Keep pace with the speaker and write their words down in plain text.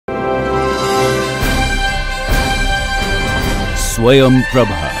Swayam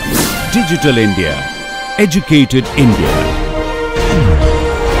Prabha. Digital India. Educated India.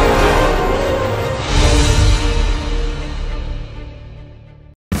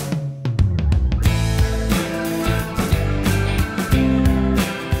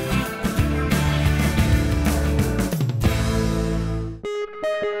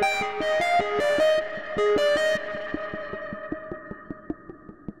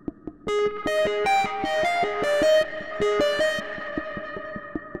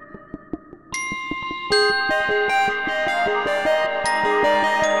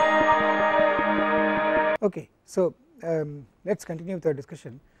 Okay, so let us continue with our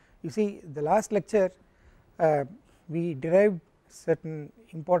discussion. You see, the last lecture we derived certain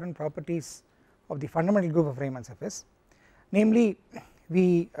important properties of the fundamental group of Riemann surface. Namely,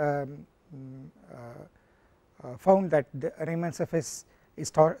 we found that the Riemann surface is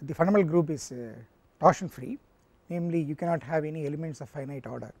the fundamental group is torsion free. Namely, you cannot have any elements of finite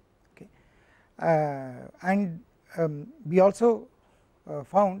order. Okay, and we also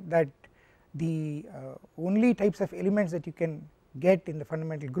found that the only types of elements that you can get in the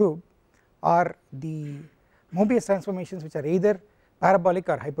fundamental group are the Mobius transformations which are either parabolic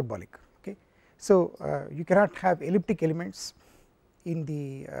or hyperbolic. Okay, so you cannot have elliptic elements in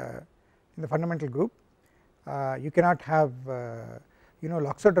the fundamental group. You cannot have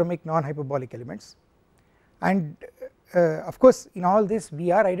loxodromic non-hyperbolic elements, and of course in all this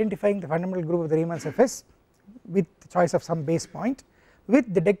we are identifying the fundamental group of the Riemann surface with the choice of some base point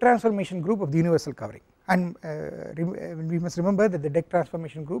with the deck transformation group of the universal covering, and we must remember that the deck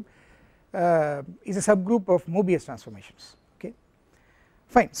transformation group is a subgroup of Mobius transformations. Okay,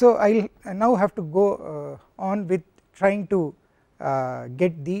 fine. So I will now have to go on with trying to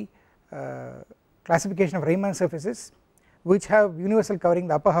get the classification of Riemann surfaces which have universal covering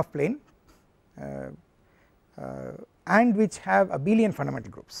the upper half plane and which have abelian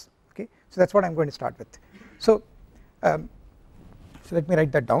fundamental groups. Okay, so that is what I am going to start with. So let me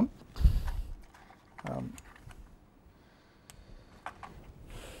write that down.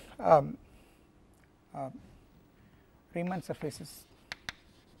 Riemann surfaces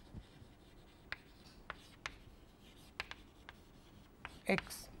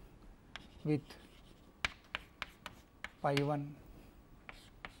X with pi 1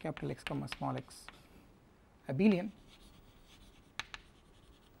 capital X comma small x abelian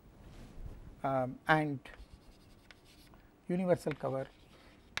and universal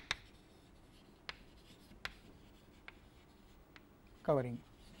covering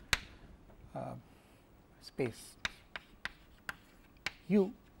space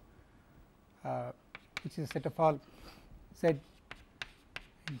U which is a set of all Z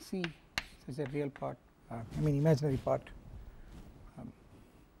and C such a real part I mean imaginary part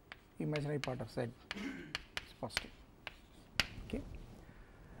of Z is positive. Okay,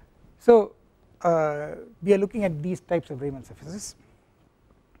 so we are looking at these types of Riemann surfaces.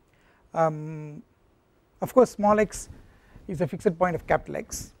 Of course small x is a fixed point of capital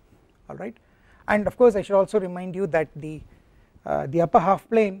X, alright, and of course I should also remind you that the upper half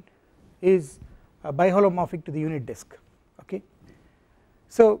plane is biholomorphic to the unit disk. Okay,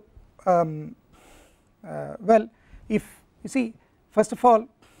 so well, if you see, first of all,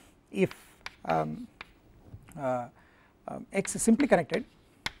 if X is simply connected,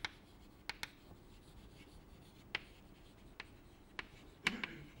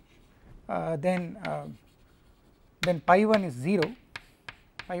 then pi 1 is 0,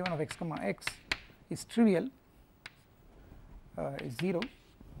 pi 1 of x comma x is trivial, is 0.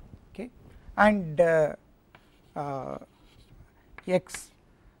 Okay, and x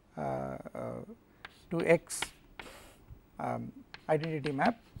to x identity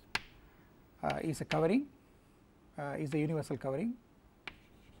map is a covering, is the universal covering.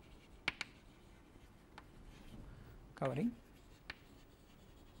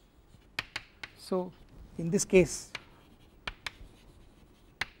 So in this case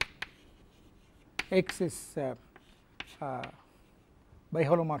X is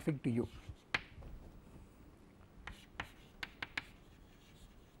biholomorphic to U.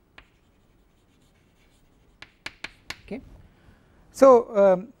 Okay,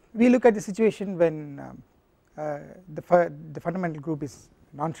 so we look at the situation when the fundamental group is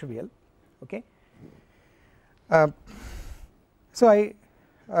non-trivial. Okay, so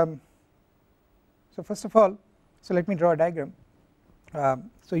so first of all, so let me draw a diagram.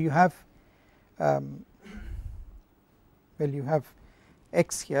 So you have well, you have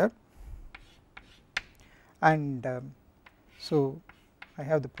X here, and so I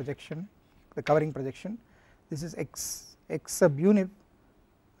have the projection, the covering projection. This is X sub univ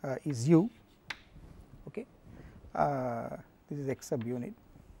is U. Okay, this is X subunit,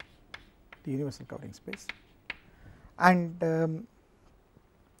 the universal covering space, and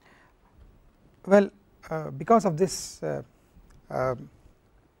well, because of this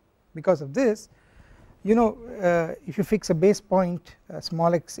you know, if you fix a base point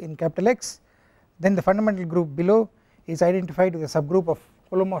small x in capital X, then the fundamental group below is identified with a subgroup of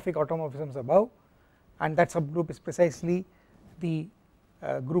holomorphic automorphisms above, and that subgroup is precisely the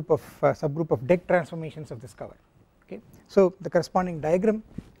subgroup of deck transformations of this cover. Okay, so the corresponding diagram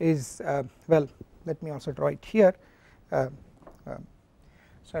is well, let me also draw it here. So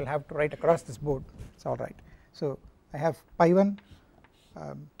I'll have to write across this board. It's all right. So I have pi 1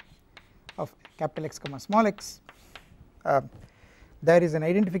 of capital X comma small x. There is an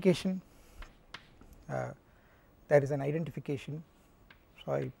identification. So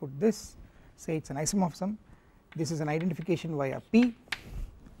I put this. Say it's an isomorphism. This is an identification via P.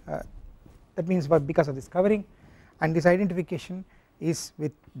 That means because of this covering, and this identification is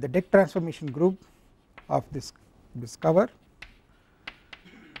with the deck transformation group of this cover,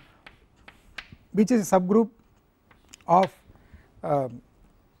 which is a subgroup of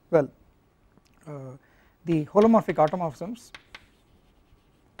the holomorphic automorphisms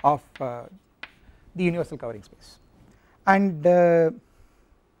of the universal covering space. And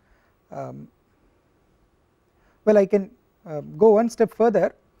well, I can go one step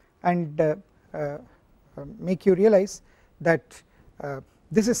further and make you realize that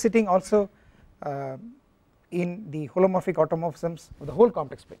this is sitting also in the holomorphic automorphisms of the whole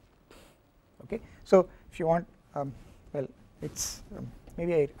complex plane. Okay, so if you want, well, it's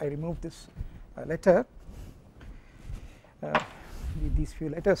maybe I remove this letter, these few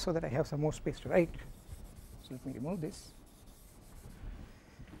letters, so that I have some more space to write. So let me remove this.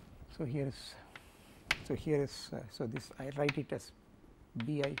 So here is so this I write it as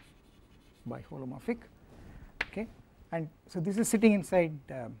Bi by holomorphic. Okay, and so this is sitting inside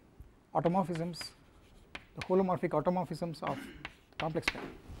automorphisms, the holomorphic automorphisms of complex plane.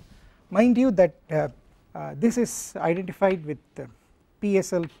 Mind you that this is identified with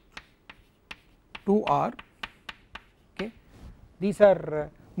PSL 2R. Okay, these are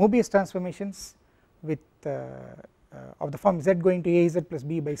Mobius transformations with of the form Z going to AZ plus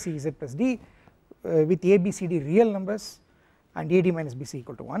B by C Z plus D with A B C D real numbers and AD minus BC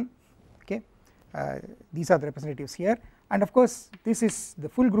equal to 1. Okay, these are the representatives here, and of course this is the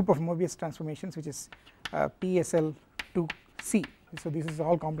full group of Mobius transformations, which is PSL 2C. So this is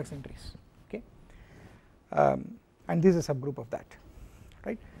all complex entries. Okay, and this is a subgroup of that,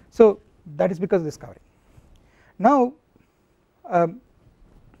 right? So that is because of this covering. Now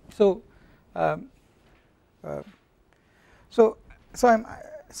so I'm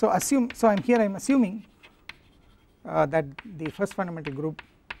assuming that the first fundamental group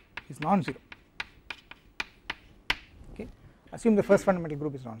is non-zero. Okay, assume the first fundamental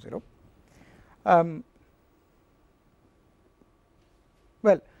group is non-zero.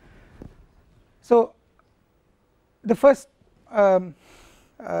 Well, so the first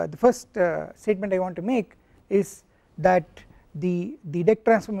statement I want to make is that the deck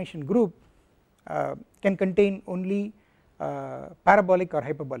transformation group can contain only parabolic or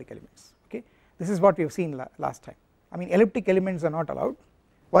hyperbolic elements. Okay, this is what we have seen last time. I mean, elliptic elements are not allowed.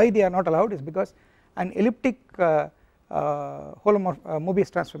 Why they are not allowed is because an elliptic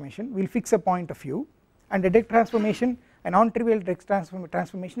Mobius transformation will fix a point of view, and a deck transformation, a non-trivial deck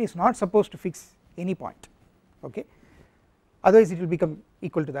transformation is not supposed to fix any point. Okay, otherwise it will become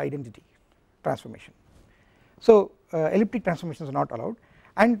equal to the identity transformation. So elliptic transformations are not allowed,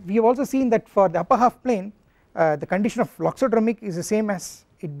 and we have also seen that for the upper half plane the condition of loxodromic is the same as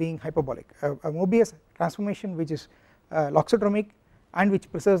it being hyperbolic. A Mobius transformation which is loxodromic and which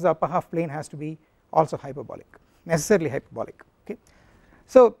preserves the upper half plane has to be also hyperbolic, necessarily hyperbolic. Okay,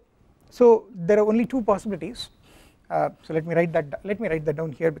 so there are only two possibilities. So let me write that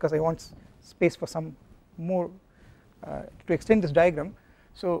down here because I want space for some more to extend this diagram.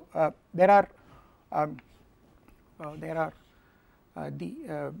 So there are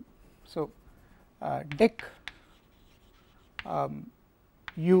deck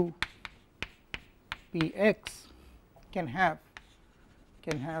U Px can have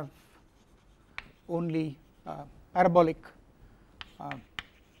only parabolic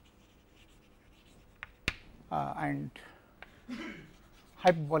and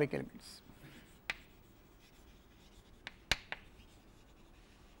hyperbolic elements.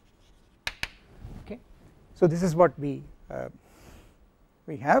 Okay, so this is what we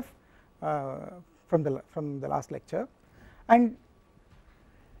have from the last lecture, and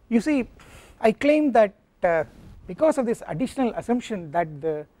you see I claim that because of this additional assumption that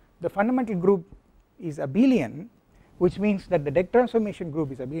the fundamental group is abelian, which means that the deck transformation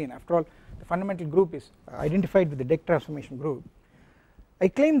group is abelian. After all, the fundamental group is identified with the deck transformation group. I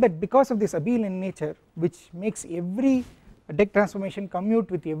claim that because of this abelian nature, which makes every deck transformation commute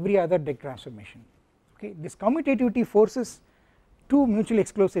with every other deck transformation, okay, this commutativity forces two mutually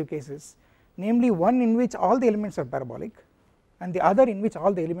exclusive cases, namely one in which all the elements are parabolic and the other in which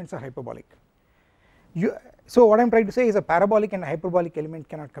all the elements are hyperbolic. So what I am trying to say is a parabolic and a hyperbolic element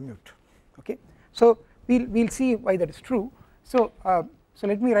cannot commute, okay. So we will see why that is true. So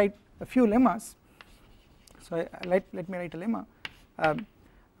let me write a few lemmas. So let me write a lemma.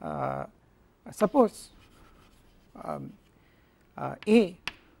 Suppose A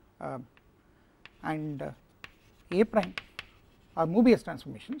and A prime are Mobius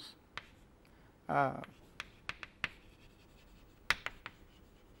transformations,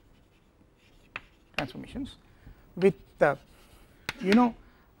 with you know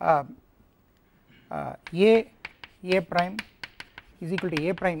A prime is equal to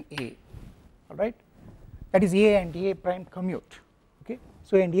A prime A, alright, that is A and A prime commute, okay.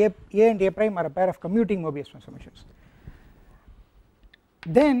 So and A and A prime are a pair of commuting Mobius transformations.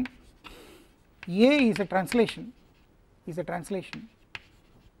 Then A is a translation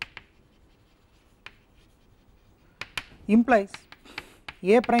implies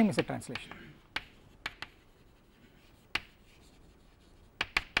A prime is a translation,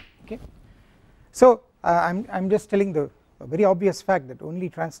 okay. So I am just telling the very obvious fact that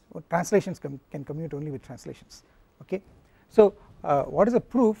only translations can commute only with translations, okay. So what is the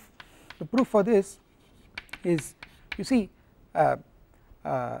proof? The proof for this is, you see, A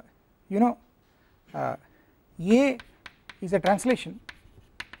is a translation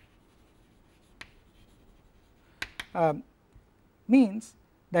means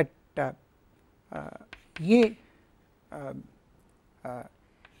that A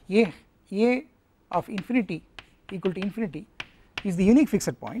of infinity equal to infinity is the unique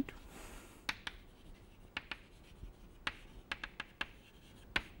fixed point,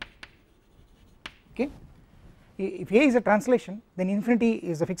 okay. If A is a translation, then infinity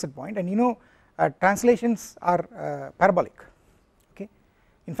is a fixed point, and you know translations are parabolic, okay.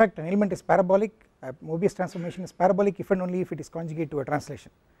 In fact, an element is parabolic, Mobius transformation is parabolic if and only if it is conjugate to a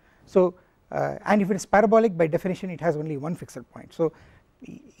translation. So and if it is parabolic, by definition it has only one fixed point, so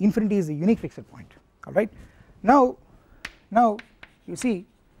infinity is a unique fixed point, alright. Now you see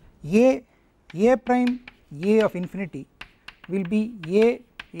A prime A of infinity will be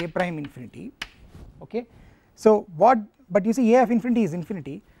A prime infinity, okay. So what, but you see A of infinity is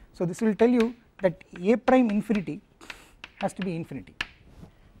infinity, so this will tell you that A prime infinity has to be infinity.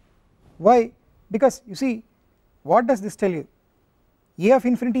 Why? Because you see, what does this tell you? A of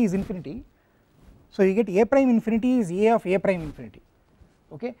infinity is infinity, so you get A prime infinity is A of A prime infinity,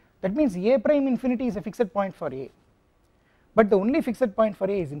 okay. That means A prime infinity is a fixed point for A, but the only fixed point for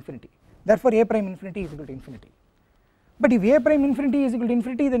A is infinity, therefore A prime infinity is equal to infinity. But if A prime infinity is equal to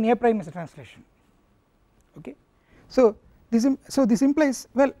infinity, then A prime is a translation, okay. So this implies,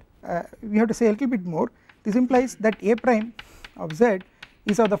 well, we have to say a little bit more. This implies that A prime of Z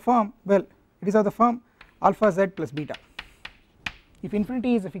is of the form, well, it is of the form alpha Z plus beta. If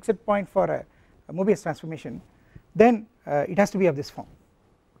infinity is a fixed point for a Mobius transformation, then it has to be of this form,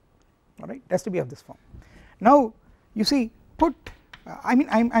 alright, it has to be of this form. Now you see, I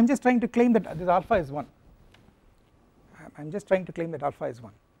am just trying to claim that this alpha is 1, I am just trying to claim that alpha is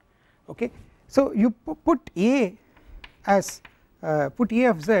 1, okay. So you put A as put A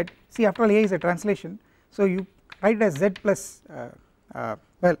of Z, see, after all A is a translation, so you write it as Z plus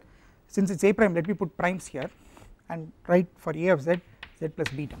well, since it is A prime, let me put primes here and write for A of Z Z plus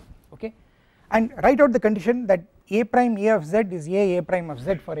beta, okay, and write out the condition that A prime A of Z is A prime of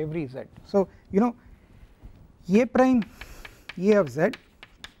Z for every Z. So you know A prime A of Z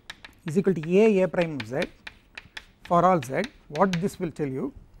is equal to A prime of Z for all Z. What this will tell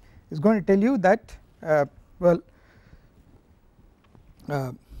you is going to tell you that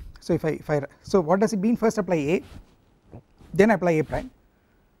so so what does it mean? First apply A, then apply A prime.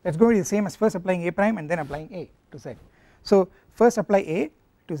 That is going to be the same as first applying A prime and then applying A to Z. So first apply A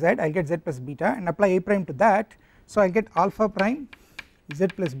to Z, I will get Z plus beta, and apply A prime to that, so I will get alpha prime Z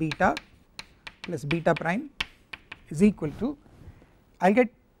plus beta prime is equal to, I will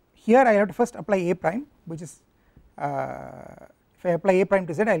get, here I have to first apply A prime, which is if I apply A prime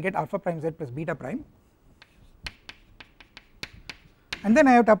to Z, I will get alpha prime Z plus beta prime, and then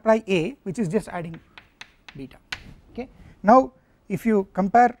I have to apply A, which is just adding beta, okay. Now if you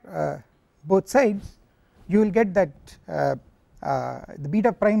compare both sides, you will get that the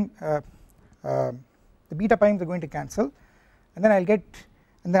beta primes are going to cancel, and then I will get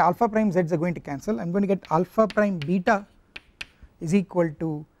and then alpha prime z's are going to cancel. I am going to get alpha prime beta is equal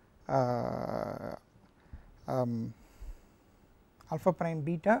to alpha prime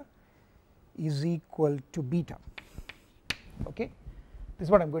beta is equal to beta, okay. This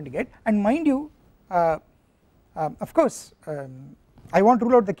is what I am going to get, and mind you of course I want to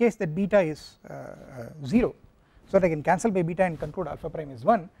rule out the case that beta is 0, so that I can cancel by beta and conclude alpha prime is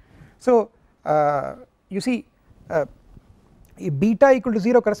 1. So you see if beta equal to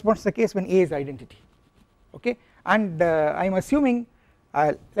 0 corresponds to the case when A is identity, okay, and I am assuming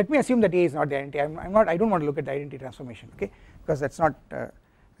let me assume that A is not the identity. I don't want to look at the identity transformation, okay, because that is not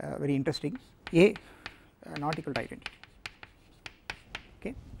very interesting. A not equal to identity,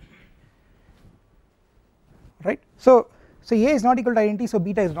 okay, right. So A is not equal to identity, so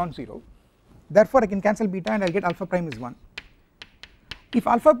beta is non-zero, therefore I can cancel beta and I will get alpha prime is 1. If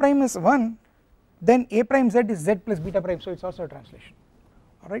alpha prime is 1, then A prime z is z plus beta prime, so it is also a translation,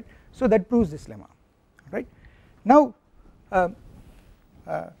 alright. So that proves this lemma, right. Now I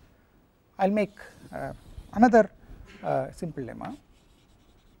will make another simple lemma.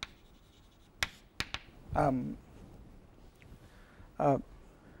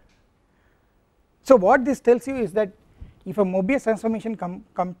 So what this tells you is that if a Mobius transformation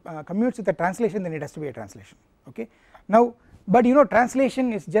commutes with a translation, then it has to be a translation, okay. Now but you know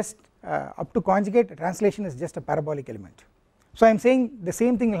translation is just up to conjugate, translation is just a parabolic element. So I am saying the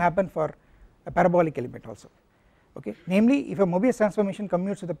same thing will happen for a parabolic element also, okay, namely if a Mobius transformation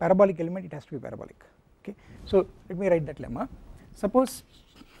commutes with a parabolic element, it has to be parabolic, okay. So let me write that lemma. Suppose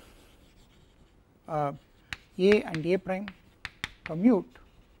A and A prime commute,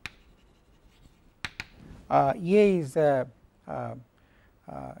 A is A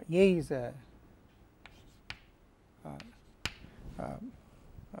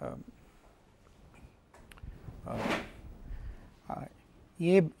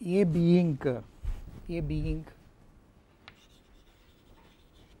being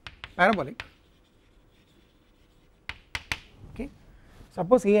parabolic, okay.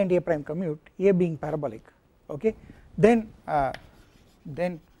 Suppose A and A prime commute, A being parabolic, okay, then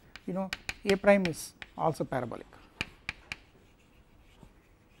you know A prime is also parabolic,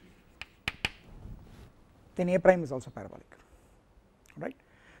 then A prime is also parabolic, right.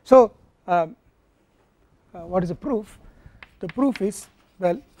 So what is the proof? The proof is,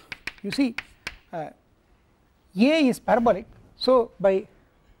 well, you see A is parabolic, so by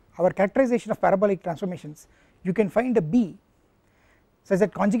our characterization of parabolic transformations you can find a B such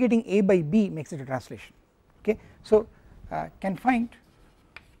that conjugating A by B makes it a translation, okay. So can find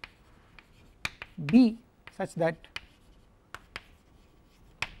B such that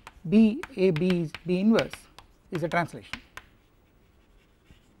B A B is B inverse is a translation,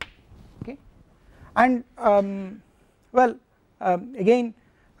 okay. And well again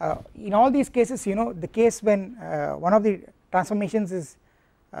in all these cases, you know, the case when one of the transformations is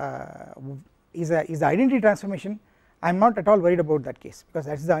the identity transformation, I am not at all worried about that case because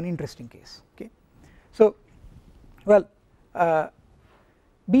that is the uninteresting case, okay. So well BA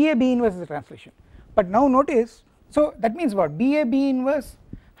B inverse is a translation, but now notice, so that means what? BA B inverse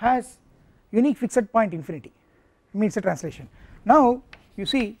has unique fixed point infinity, it means a translation. Now you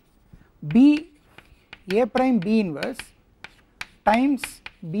see B A prime B inverse times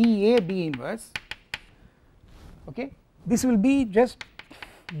B A B inverse, okay, this will be just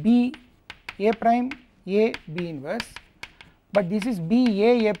B A prime A B inverse, but this is B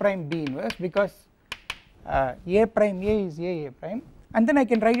A prime B inverse because A prime A is A prime, and then I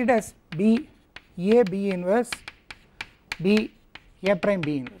can write it as B A B inverse B A prime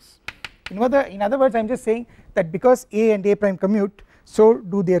B inverse. In other words I am just saying that because A and A prime commute, so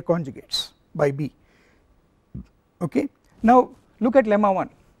do their conjugates by B, okay. Now look at lemma 1.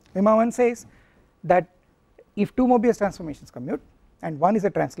 Lemma 1 says that if two Mobius transformations commute and one is a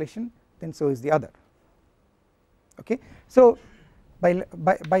translation, then so is the other, okay. So by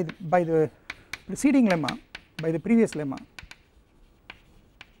the preceding lemma, by the previous lemma,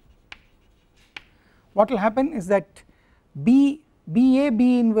 what will happen is that BA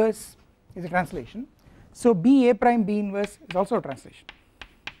B inverse is a translation, so BA prime B inverse is also a translation,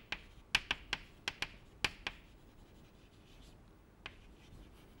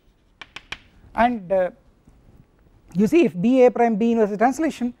 and you see if B A prime B inverse is a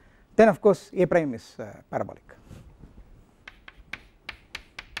translation, then of course A prime is parabolic,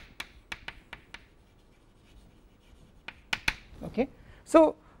 okay.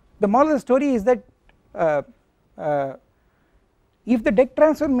 So the moral of the story is that if the deck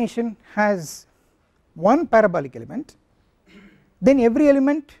transformation has one parabolic element, then every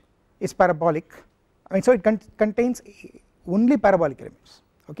element is parabolic, I mean so it contains only parabolic elements,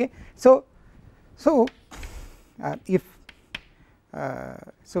 okay. So if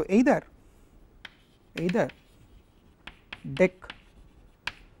so either dec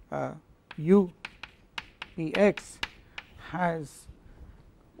u px has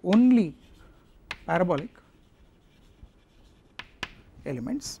only parabolic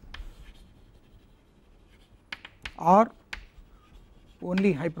elements or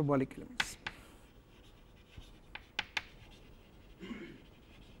only hyperbolic elements.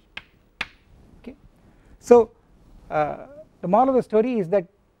 Okay. So the moral of the story is that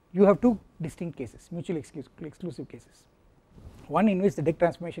you have two distinct cases, mutually exclusive cases, one in which the deck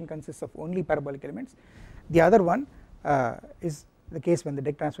transformation consists of only parabolic elements, the other one is the case when the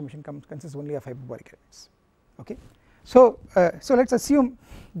deck transformation consists only of hyperbolic elements. Okay. So let us assume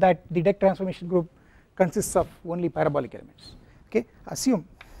that the deck transformation group consists of only parabolic elements. Okay. Assume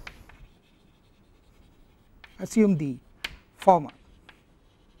the former,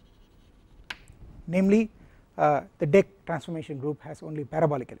 namely the deck transformation group has only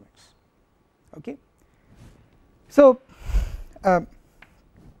parabolic elements. Okay. So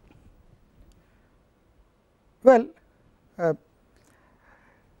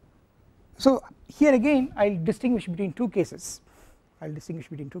so here again I will distinguish between two cases,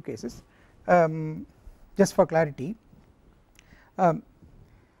 just for clarity.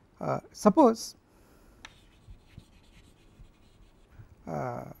 Suppose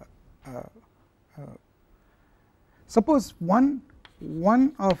one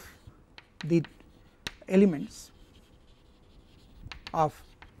of the elements of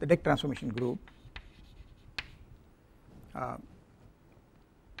the deck transformation group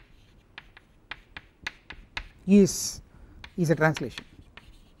is a translation.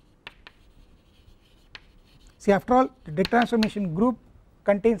 See, after all, the deck transformation group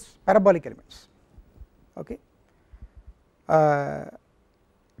contains parabolic elements, okay,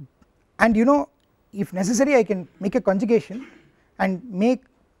 and you know, if necessary I can make a conjugation and make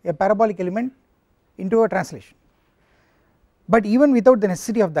a parabolic element into a translation, but even without the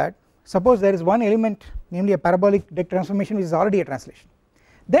necessity of that, suppose there is one element, namely a parabolic deck transformation, which is already a translation,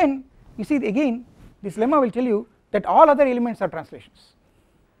 then you see again this lemma will tell you that all other elements are translations.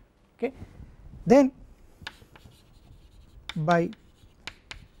 Okay. Then by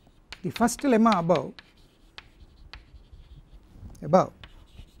the first lemma above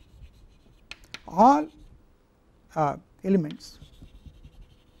all elements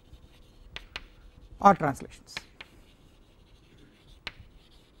are translations.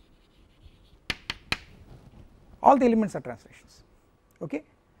 All the elements are translations. Okay.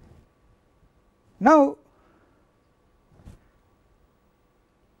 Now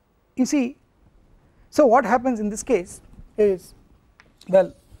you see, so what happens in this case is,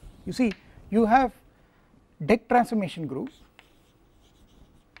 well, you see you have deck transformation groups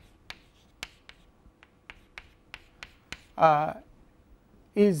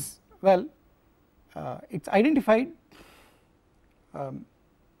is, well, it is identified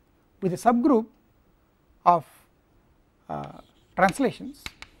with a subgroup of translations.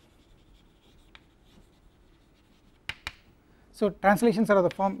 So translations are of the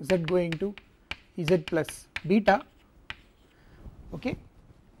form z going to z plus beta. Okay.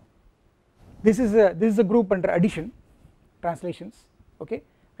 This is a group under addition, translations. Okay.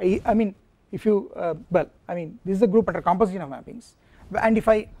 I mean, if you well, I mean, this is a group under composition of mappings, and if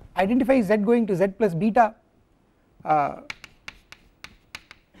I identify z going to z plus beta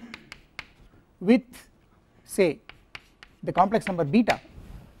with, say, the complex number beta,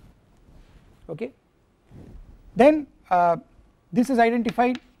 okay, then this is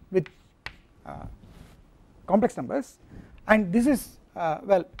identified with complex numbers, and this is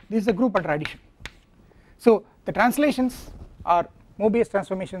well, this is a group under addition. So the translations are Mobius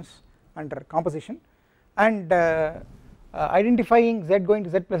transformations under composition, and identifying z going to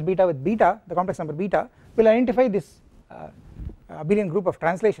z plus beta with beta, the complex number beta, will identify this abelian group of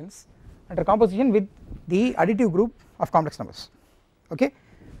translations under composition with the additive group of complex numbers. Okay.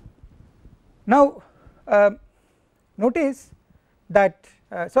 Now notice that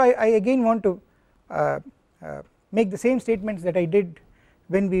so I again want to make the same statements that I did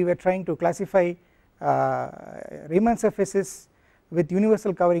when we were trying to classify Riemann surfaces with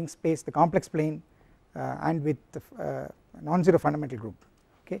universal covering space, the complex plane, and with non-zero fundamental group.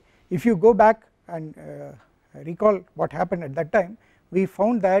 Okay. If you go back and recall what happened at that time, we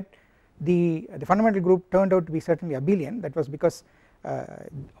found that the fundamental group turned out to be certainly abelian. That was because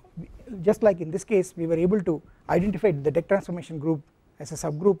just like in this case, we were able to identify the deck transformation group as a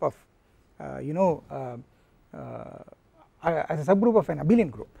subgroup of as a subgroup of an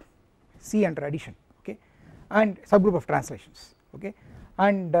abelian group C under addition, okay, and subgroup of translations, okay,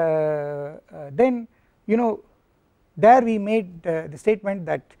 and then you know there we made the statement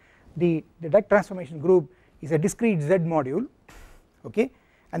that the deck transformation group is a discrete Z module, okay,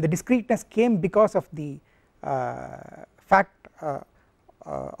 and the discreteness came because of the fact that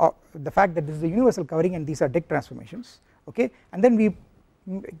this is a universal covering and these are deck transformations, okay, and then we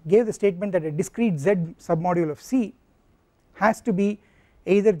gave the statement that a discrete Z submodule of C has to be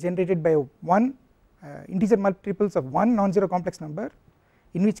either generated by one integer multiples of one non-zero complex number,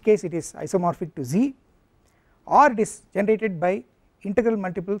 in which case it is isomorphic to Z, or it is generated by integral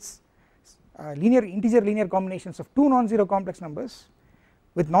multiples integer linear combinations of two non-zero complex numbers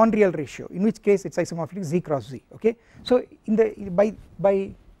with non-real ratio, in which case it is isomorphic to Z cross Z, okay. So in the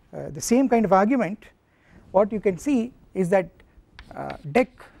by the same kind of argument, what you can see is that the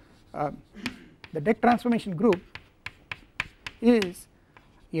deck transformation group is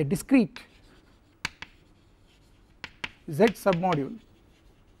a discrete Z submodule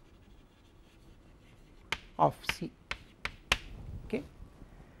of C, okay.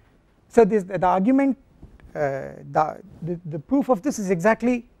 So this the argument the proof of this is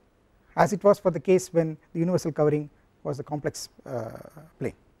exactly as it was for the case when the universal covering was the complex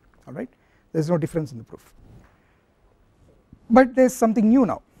plane, alright, there is no difference in the proof, but there is something new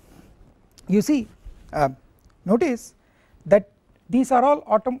now. You see, notice that these are all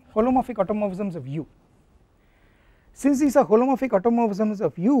holomorphic automorphisms of U. Since these are holomorphic automorphisms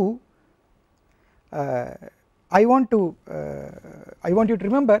of U, I want you to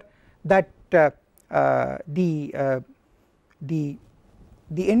remember that the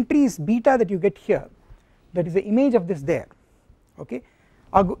entries beta that you get here, that is the image of this there, okay,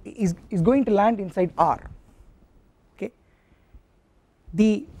 is going to land inside R, okay.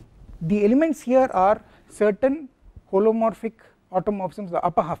 The elements here are certain holomorphic automorphisms of the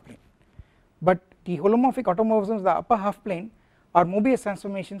upper half plane, but the holomorphic automorphisms of the upper half plane are Mobius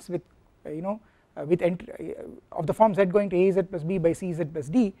transformations with with of the form Z going to AZ plus B by CZ plus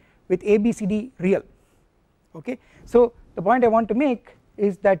D with ABCD real, okay. So the point I want to make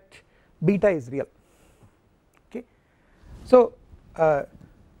is that beta is real, okay. So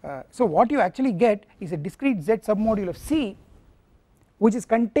so what you actually get is a discrete Z submodule of C which is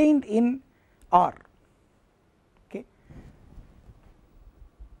contained in R, okay,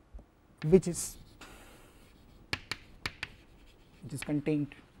 which is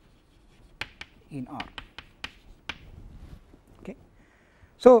contained in R, okay.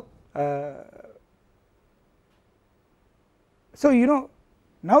 So so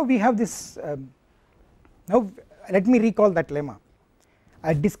now we have this now let me recall that lemma.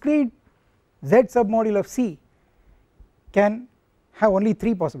 A discrete Z submodule of C can have only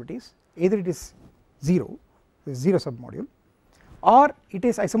three possibilities: either it is 0, the 0 submodule, or it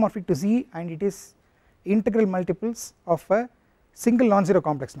is isomorphic to Z and it is integral multiples of a single non-zero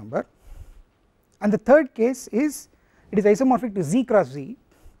complex number, and the third case is it is isomorphic to Z cross Z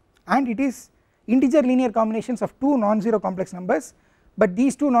and it is integer linear combinations of two non-zero complex numbers, but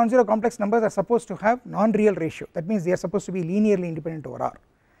these two non-zero complex numbers are supposed to have non-real ratio, that means they are supposed to be linearly independent over R.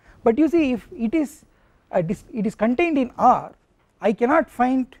 But you see, if it is contained in R, I cannot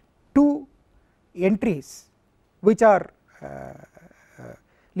find two entries which are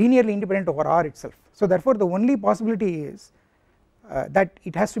linearly independent over R itself. So therefore the only possibility is that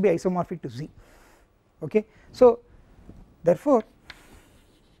it has to be isomorphic to Z, okay. So therefore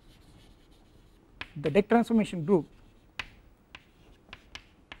the deck transformation group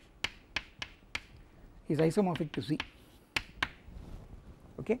is isomorphic to Z,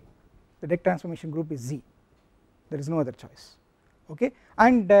 okay. The deck transformation group is Z, there is no other choice, okay,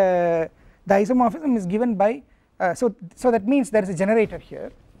 and the isomorphism is given by so that means there is a generator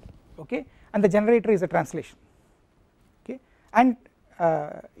here, okay, and the generator is a translation, okay, and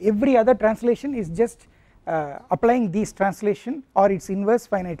every other translation is just applying these translation or its inverse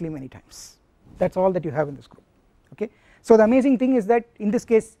finitely many times. That is all that you have in this group, okay. So the amazing thing is that in this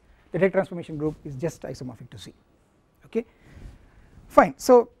case the deck transformation group is just isomorphic to Z, okay, fine.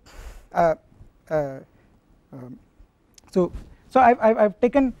 So so I've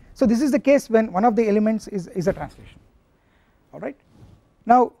taken, so this is the case when one of the elements is a translation, alright.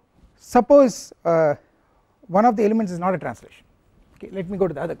 Now suppose one of the elements is not a translation, okay, let me go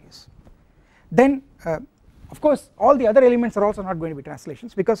to the other case. Then of course all the other elements are also not going to be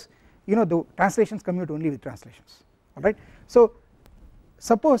translations, because the translations commute only with translations, alright. So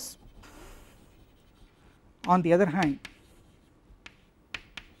suppose on the other hand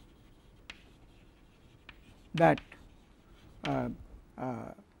that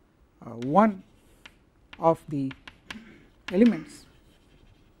one of the elements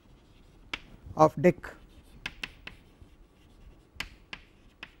of deck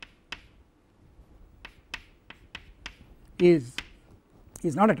is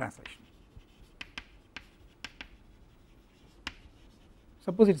not a translation.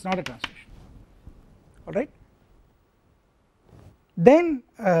 Suppose it is not a translation, alright. Then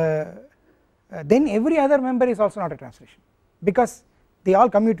every other member is also not a translation, because they all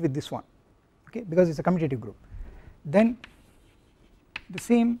commute with this one, okay, because it is a commutative group. Then the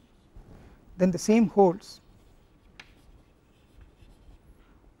same holds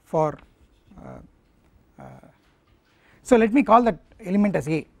for so let me call that element as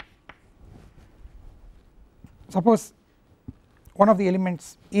A. Suppose one of the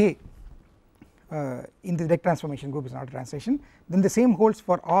elements A in the direct transformation group is not a translation, then the same holds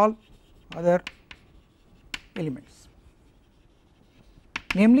for all other elements,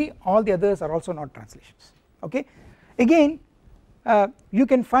 namely all the others are also not translations, okay. Again you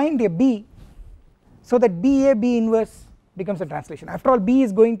can find a B so that BA B inverse becomes a translation. After all, B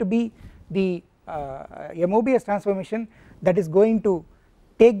is going to be the a Mobius transformation that is going to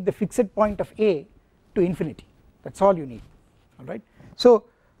take the fixed point of A to infinity, that is all you need, alright. So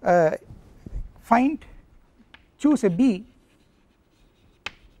choose a B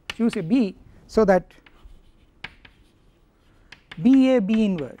so that BA B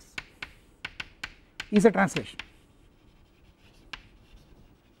inverse is a translation,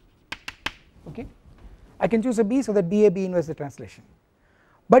 okay. I can choose a B so that BA B inverse is a translation,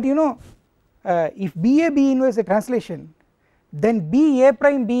 but you know if BA B inverse is a translation, then BA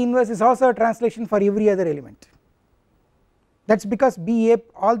prime B inverse is also a translation for every other element. That is because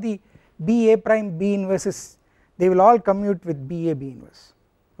all the BA prime B inverses, they will all commute with BA B inverse,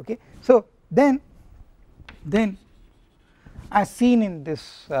 okay. So then as seen in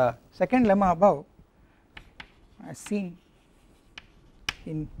this second lemma above, as seen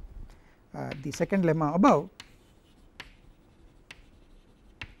in the second lemma above,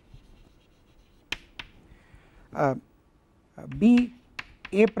 B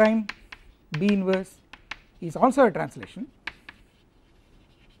A prime B inverse is also a translation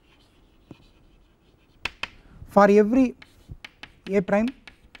for every A prime in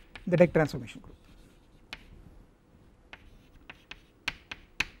the direct transformation group,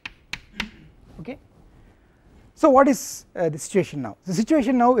 okay. So what is the situation now? The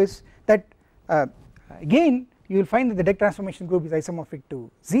situation now is that again you will find that the direct transformation group is isomorphic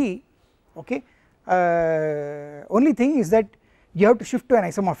to Z, okay. Only thing is that you have to shift to an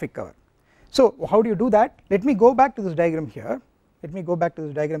isomorphic cover. So how do you do that? Let me go back to this diagram here,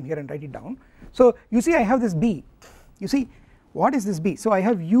 and write it down. So you see I have this B, you see what is this B? So I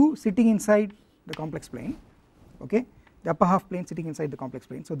have U sitting inside the complex plane, okay, the upper half plane sitting inside the complex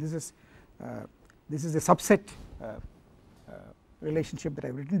plane. So this is a subset relationship that I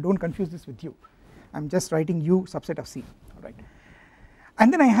have written, do not confuse this with U, I am just writing U subset of C, alright.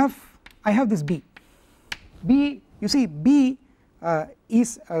 And then I have this B, you see B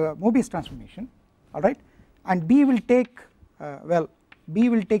is a Mobius transformation, alright, and B will take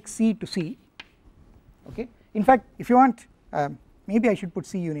C to C, okay. In fact if you want maybe I should put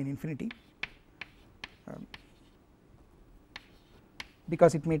C union infinity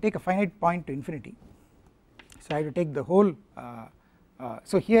because it may take a finite point to infinity, so I have to take the whole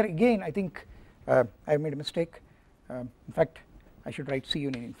so here again I think I have made a mistake, in fact I should write C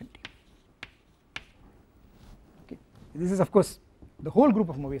union infinity, okay. This is of course the whole group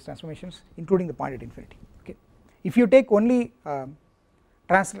of Mobius transformations including the point at infinity, okay. If you take only holomorphic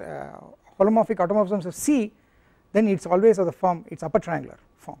automorphisms of C, then it is always of the form, it is upper triangular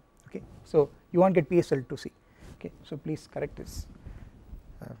form, okay. So you will not get PSL to C, okay. So please correct this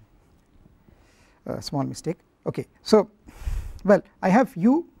small mistake, okay. So well I have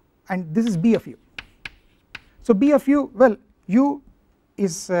U and this is B of U. So B of U, well U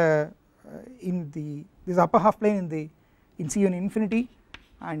is in this upper half plane in C union infinity,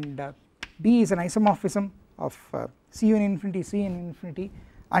 and B is an isomorphism of C union infinity,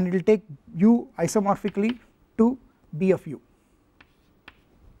 and it will take U isomorphically to B of U,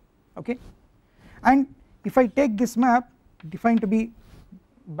 okay. And if I take this map defined to be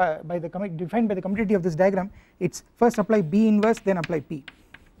by the commutativity of this diagram, it is first apply B inverse then apply P,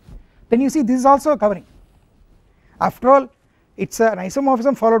 then you see this is also a covering. After all it is an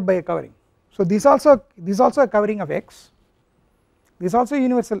isomorphism followed by a covering, so this also a covering of X, this also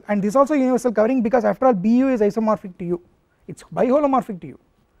universal, and this also universal covering because after all BU is isomorphic to U, it is biholomorphic to U,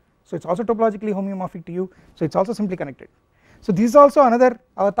 so it is also topologically homeomorphic to U, so it is also simply connected. So this is also another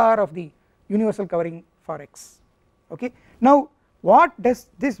avatar of the universal covering for X, okay. Now what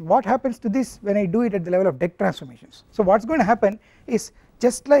happens to this when I do it at the level of direct transformations? So what is going to happen is,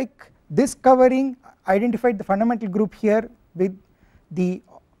 just like this covering identified the fundamental group here with the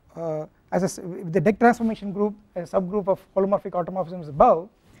as the deck transformation group as a subgroup of holomorphic automorphisms above,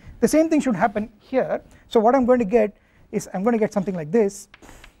 the same thing should happen here. So what I am going to get is I am going to get something like this.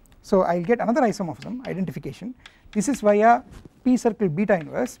 So I will get another isomorphism identification. This is via P circle beta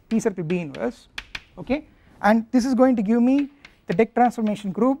inverse, P circle B inverse, okay, and this is going to give me the deck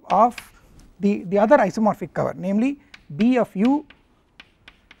transformation group of the other isomorphic cover, namely B of U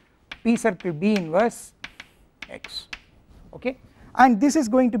P circle B inverse X, okay, and this is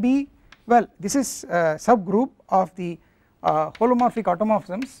going to be, well, this is a subgroup of the holomorphic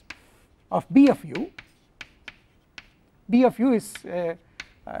automorphisms of B of U. B of U is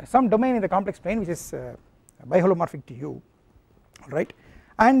some domain in the complex plane which is biholomorphic to U, right,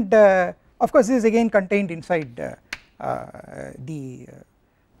 and of course this is again contained inside the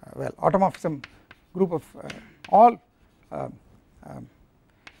well, automorphism group of all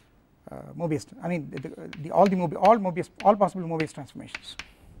Mobius, I mean all possible Mobius transformations,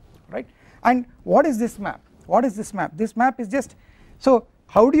 right. And what is this map? What is this map? This map is just, so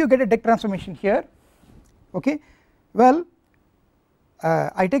how do you get a deck transformation here? Okay, well,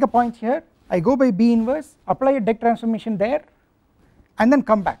 I take a point here, I go by B inverse, apply a deck transformation there, and then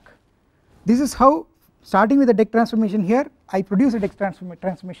come back. This is how, starting with a deck transformation here, I produce a deck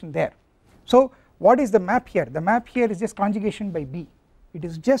transformation there. So what is the map here? The map here is just conjugation by B. It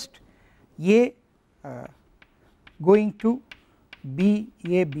is just A going to B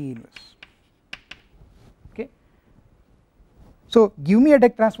A B inverse. Okay. So give me a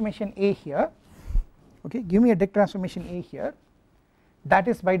deck transformation A here. Okay, give me a deck transformation A here. That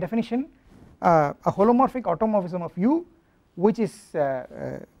is by definition a holomorphic automorphism of U, which is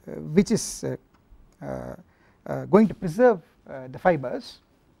going to preserve the fibers,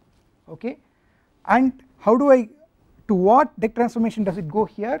 okay, and how do I, to what deck transformation does it go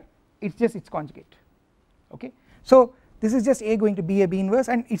here? It's just its conjugate, okay. So this is just A going to B A B inverse,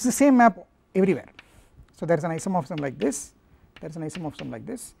 and it's the same map everywhere. So there is an isomorphism like this, there is an isomorphism like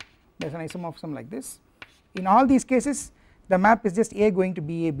this, there is an isomorphism like this. In all these cases the map is just A going to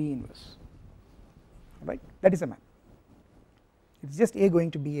B A B inverse, right, that is the map. It is just A going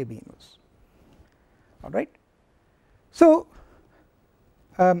to B A B inverse, alright. So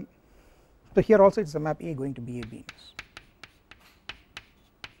so here also it is a map A going to B A B inverse.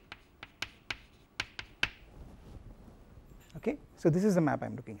 Okay, so this is the map I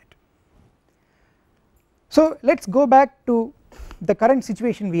am looking at. So let us go back to the current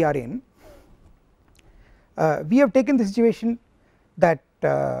situation we are in. We have taken the situation that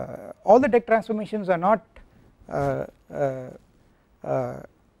all the deck transformations are not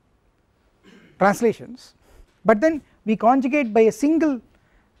translations, but then we conjugate by a single,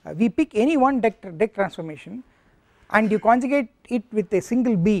 we pick any one deck transformation and you conjugate it with a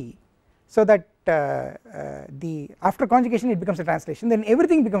single B, so that after conjugation it becomes a translation, then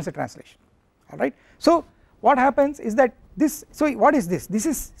everything becomes a translation, alright. So what happens is that this, so what is this? This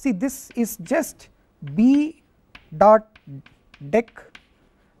is, see, this is just B dot deck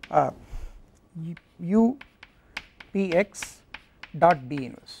U P X dot B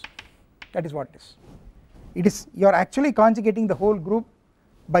inverse, that is what it is. It is, you are actually conjugating the whole group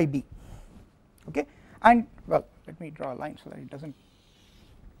by B, okay, and well, let me draw a line so that it does not,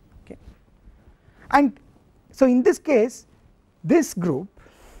 okay, and so in this case this group,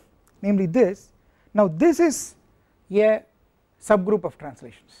 namely this, now this is a subgroup of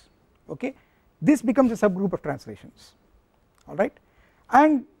translations, okay, this becomes a subgroup of translations, alright,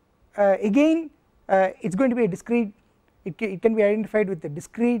 and again it is going to be a discrete, it can be identified with a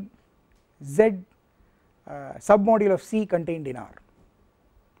discrete Z submodule of C contained in R,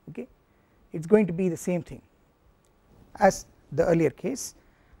 okay, it is going to be the same thing as the earlier case,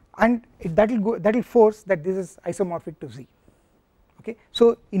 and that will force that this is isomorphic to Z, okay.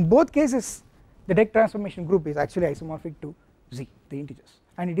 So in both cases the deck transformation group is actually isomorphic to Z, the integers,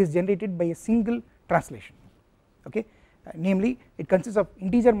 and it is generated by a single translation, okay, namely it consists of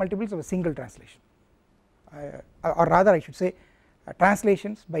integer multiples of a single translation, or rather I should say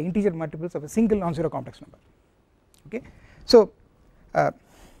translations by integer multiples of a single non-zero complex number, okay. So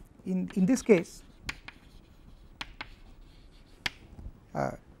in this case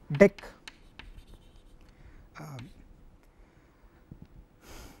deck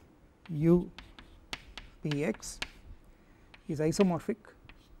U P X is isomorphic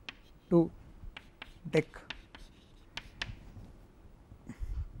to deck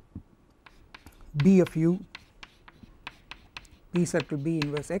B of U P circle B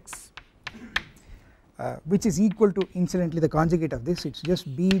inverse X, which is equal to, incidentally, the conjugate of this, it is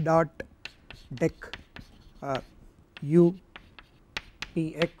just B dot deck U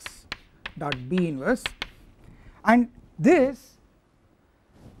P X dot B inverse, and this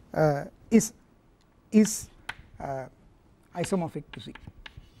is isomorphic to Z,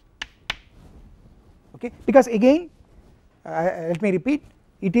 okay, because again let me repeat,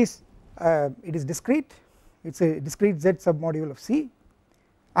 it is discrete, it is a discrete Z submodule of C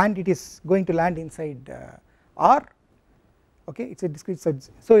and it is going to land inside R, okay, it is a discrete sub.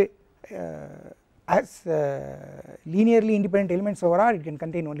 So as linearly independent elements over R it can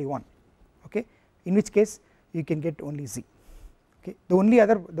contain only one, okay, in which case you can get only Z, okay. The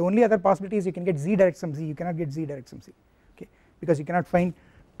only other possibility is you can get Z direct sum Z, you cannot get Z direct sum Z, okay, because you cannot find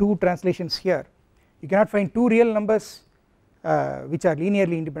two translations here, you cannot find two real numbers which are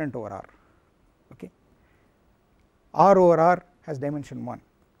linearly independent over R, okay. R over R has dimension 1,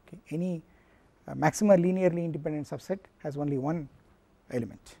 okay, any maximal linearly independent subset has only one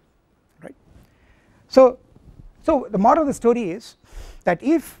element, right. So the moral of the story is that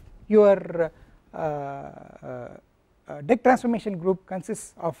if your deck transformation group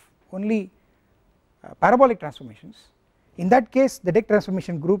consists of only parabolic transformations, in that case the deck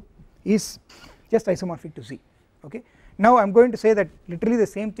transformation group is just isomorphic to Z, okay. Now I am going to say that literally the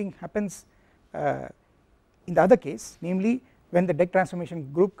same thing happens in the other case, namely when the deck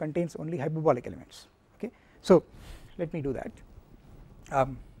transformation group contains only hyperbolic elements, okay. So let me do that.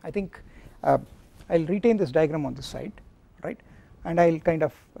 I think I will retain this diagram on this side, right, and I will kind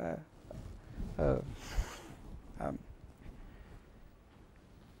of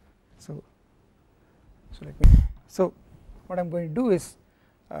so what I am going to do is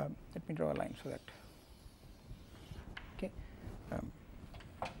let me draw a line so that, okay.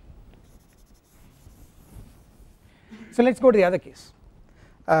 So let us go to the other case.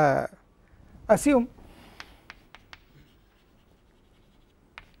 Assume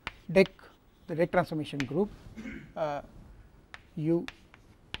the deck transformation group U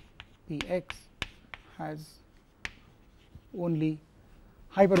Px has only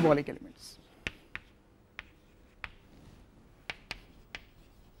hyperbolic elements.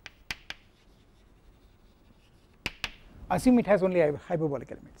 Assume it has only hyperbolic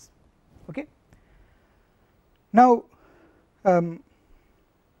elements, okay. Now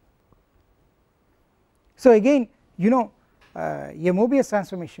so again you know a Mobius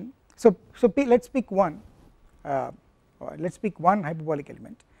transformation, so let us pick one hyperbolic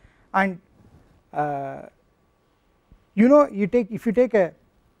element, and you know if you take a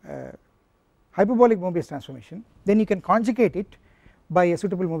hyperbolic Mobius transformation, then you can conjugate it by a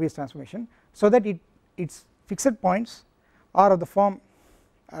suitable Mobius transformation so that its fixed points are of the form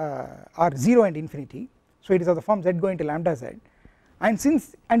are 0 and infinity, so it is of the form Z going to lambda Z, and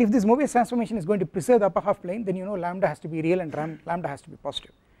if this Mobius transformation is going to preserve the upper half plane, then you know lambda has to be real and lambda has to be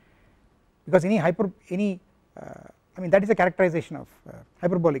positive, because I mean that is a characterization of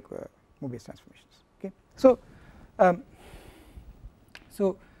hyperbolic Mobius transformations, okay. So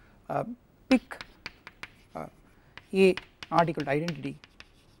pick a not equal to identity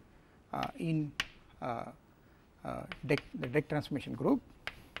in the deck transformation group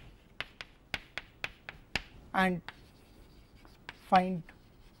and find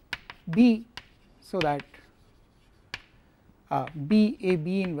B so that B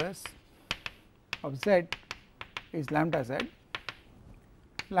inverse of Z is lambda Z,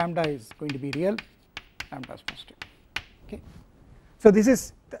 lambda is going to be real, lambda is positive, okay. So this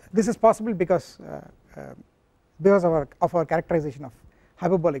is possible because of our characterization of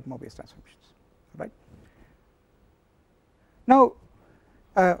hyperbolic Mobius transformations, right. Now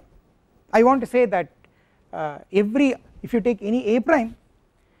I want to say that if you take any A prime,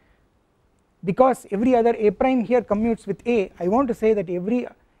 because every other A prime here commutes with A, I want to say that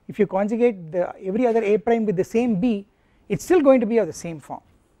if you conjugate every other A prime with the same B, it is still going to be of the same form,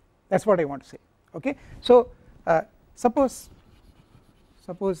 that is what I want to say, okay. So suppose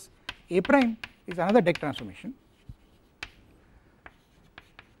A prime is another deck transformation,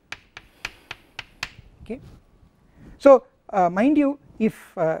 okay. So mind you,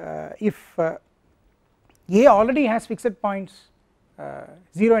 if A already has fixed points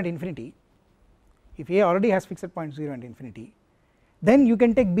 0 and infinity, if A already has fixed points 0 and infinity, then you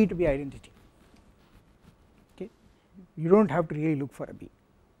can take B to be identity, okay. You do not have to really look for a B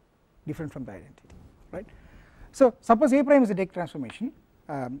different from the identity, right. So suppose A prime is a deck transformation,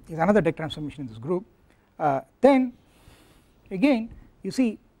 is another deck transformation in this group, then again you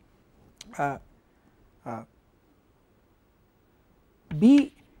see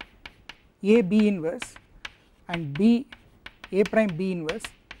B A B inverse and B A prime B inverse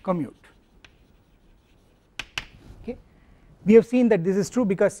commute, okay. We have seen that this is true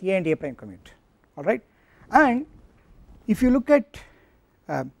because A and A prime commute, alright, and if you look at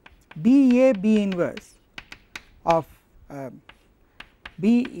B A B inverse of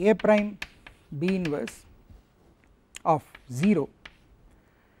B A prime B inverse of 0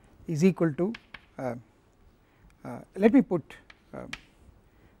 is equal to let me put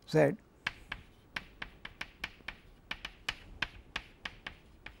Z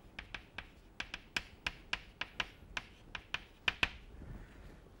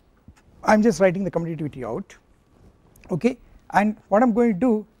I am just writing the commutativity out, okay, and what I am going to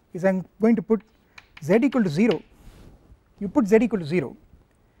do is I am going to put Z equal to 0. You put Z equal to 0,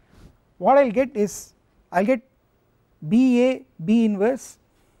 what I will get is I will get BA B inverse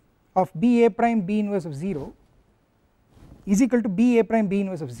of BA prime B inverse of 0 is equal to BA prime B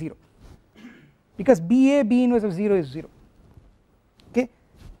inverse of 0, because BA B inverse of 0 is 0, okay,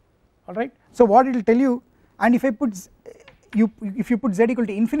 alright. So what it will tell you, and if I put if you put Z equal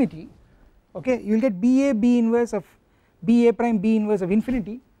to infinity, okay, you will get BA B inverse of BA prime B inverse of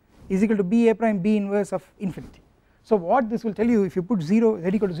infinity is equal to BA prime B inverse of infinity. So what this will tell you, if you put 0 Z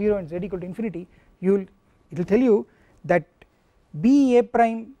equal to 0 and Z equal to infinity, it will tell you that BA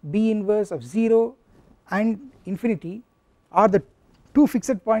prime B inverse of 0 and infinity are the two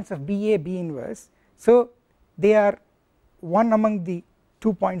fixed points of BA B inverse, so they are one among the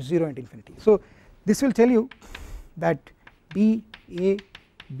 2 points 0 and infinity. So this will tell you that BA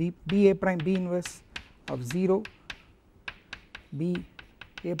prime B inverse of 0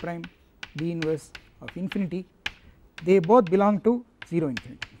 BA prime B inverse of infinity, they both belong to 0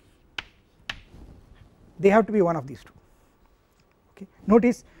 infinity, they have to be one of these two, okay.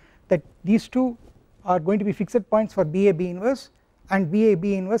 Notice that these two are going to be fixed points for BA B inverse, and BA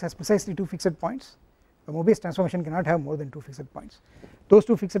B inverse has precisely two fixed points. A Mobius transformation cannot have more than two fixed points. Those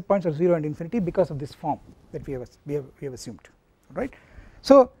two fixed points are 0 and infinity because of this form that we have assumed, right.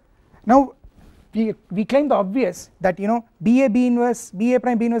 So now we claim the obvious that BA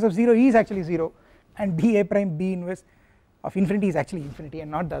prime B inverse of 0 is actually 0 and BA prime B inverse of infinity is actually infinity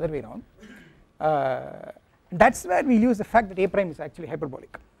and not the other way around. That is where we use the fact that A prime is actually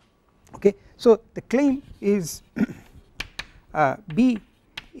hyperbolic, okay. So the claim is B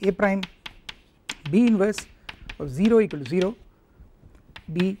A prime B inverse of 0 equal to 0,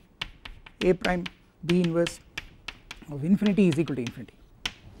 B A prime B inverse of infinity is equal to infinity,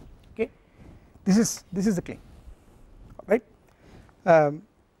 okay. This is the claim, right.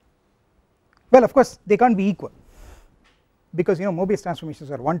 Well, of course they can't be equal because Mobius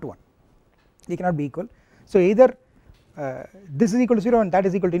transformations are one to one, they cannot be equal. So either this is equal to 0 and that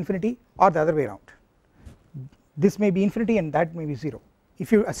is equal to infinity, or the other way around, this may be infinity and that may be 0.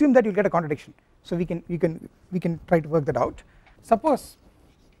 If you assume that, you will get a contradiction. So we can try to work that out. Suppose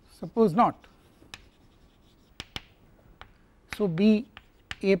not. So B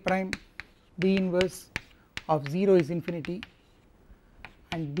A prime B inverse of 0 is infinity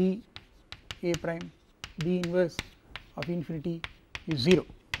and B A prime B inverse of infinity is 0,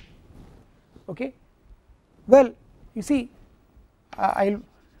 okay. Well, you see, I will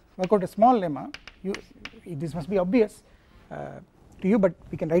work out a small lemma. This must be obvious to you, but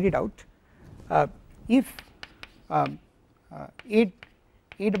we can write it out. If A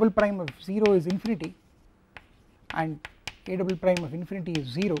double prime of 0 is infinity and A double prime of infinity is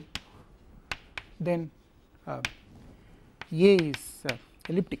 0, then A is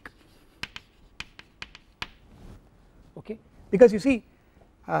elliptic, okay, because you see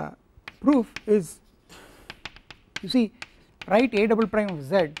proof is, you see, write A double prime of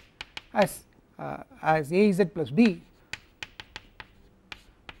Z as A Z plus B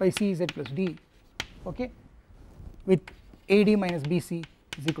by C Z plus D, okay, with AD minus BC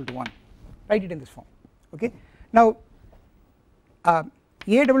is equal to 1, write it in this form, okay. Now A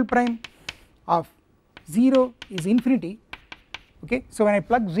double prime of 0 is infinity, okay, so when I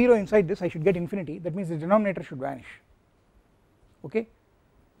plug 0 inside this I should get infinity, that means the denominator should vanish, okay,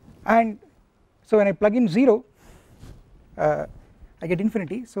 and so when I plug in 0 I get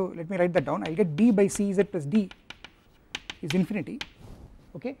infinity. So let me write that down. I get B by C Z plus D is infinity,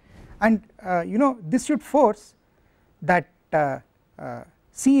 okay, and this should force that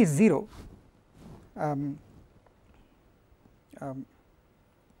C is 0, no,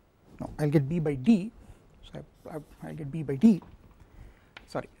 I will get B by D, so I will get B by D,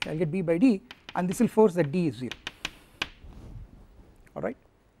 sorry, I will get B by D, and this will force that D is 0, alright.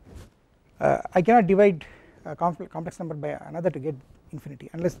 I cannot divide a complex number by another to get infinity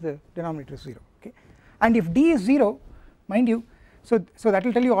unless the denominator is 0, okay, and if D is 0, mind you, so that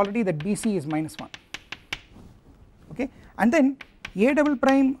will tell you already that BC is minus 1, okay, and then A double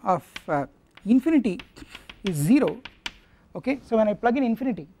prime of infinity is 0, okay, so when I plug in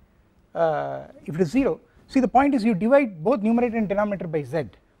infinity, if it is 0, see the point is you divide both numerator and denominator by Z,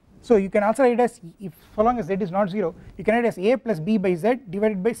 So you can also write it as, if so long as z is not 0, you can write it as a plus b by z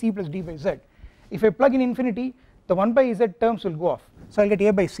divided by c plus d by z. If I plug in infinity, the 1 by z terms will go off, so I will get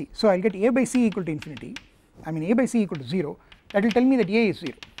a by c. So I will get a by c equal to infinity, I mean a by c equal to 0, that will tell me that a is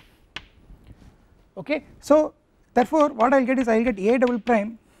 0. Okay, so therefore what I will get is, I will get a double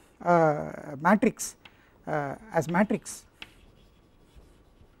prime matrix as matrix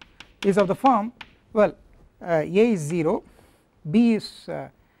is of the form, well, a is 0, b is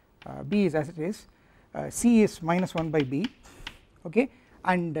as it is, c is minus 1 by b, okay,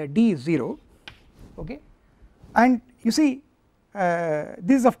 and d is 0, okay, and you see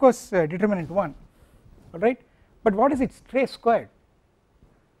this is of course determinant 1, alright, but what is its trace squared?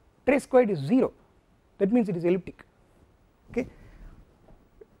 Trace squared is 0, that means it is elliptic, okay,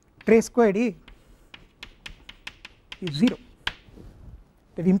 trace squared A is 0,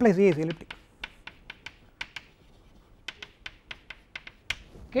 that implies A is elliptic.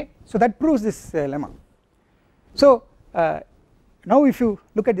 Okay, so that proves this lemma. So now if you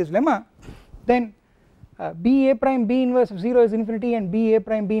look at this lemma, then b a prime b inverse of 0 is infinity and b a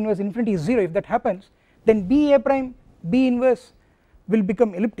prime b inverse infinity is 0. If that happens, then b a prime b inverse will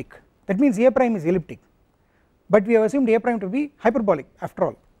become elliptic, that means a prime is elliptic, but we have assumed a prime to be hyperbolic after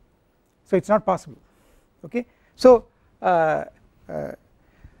all, so it is not possible. Okay, so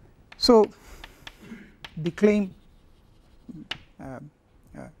so the claim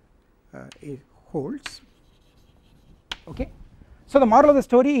holds. Okay, so the moral of the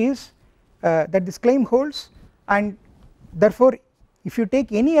story is that this claim holds, and therefore if you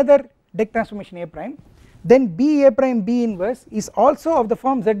take any other deck transformation a prime, then b a prime b inverse is also of the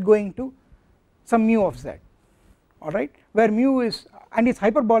form z going to some mu of z, alright, where mu is, and it is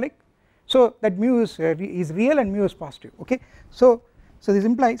hyperbolic, so that mu is real and mu is positive. Okay, so this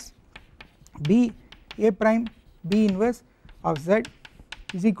implies b a prime b inverse of z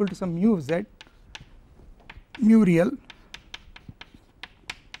is equal to some mu of z, mu real,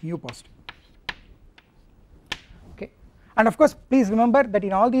 mu positive. Okay, and of course please remember that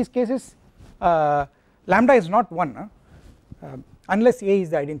in all these cases lambda is not 1 unless a is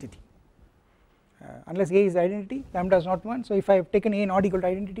the identity, unless a is the identity, lambda is not 1. So if I have taken a not equal to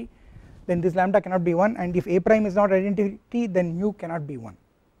identity, then this lambda cannot be 1, and if a prime is not identity, then mu cannot be 1,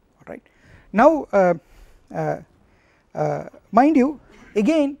 alright. Now mind you,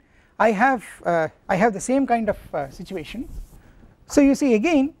 again I have the same kind of situation. So you see,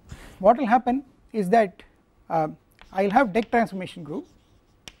 again what will happen is that I will have deck transformation group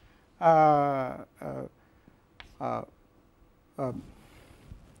of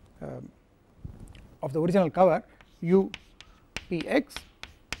the original cover u p x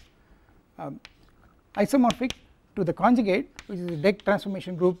isomorphic to the conjugate, which is the deck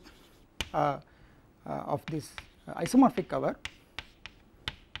transformation group of this isomorphic cover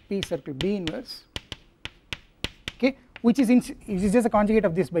p circle b inverse, okay, which is just a conjugate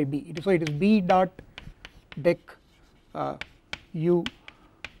of this by b. So it is b dot deck u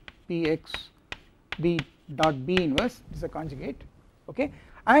p x b dot b inverse, this is a conjugate, okay,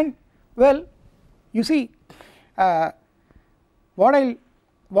 and well you see what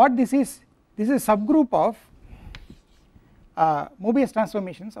this is a subgroup of Mobius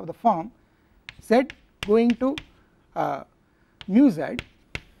transformations of the form z going to mu z,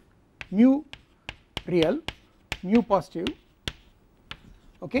 mu real, mu positive,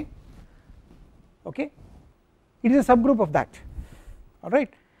 okay, it is a subgroup of that,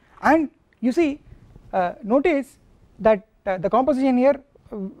 alright, and you see notice that the composition here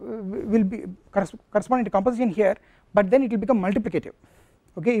will be corresponding to composition here, but then it will become multiplicative.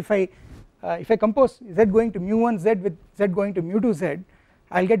 Okay, if I compose z going to mu1 z with z going to mu2 z,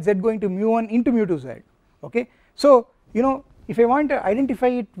 I will get z going to mu1 into mu2 z. Okay, so you know, if I want to identify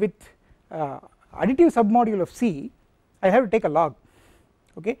it with additive submodule of C, I have to take a log,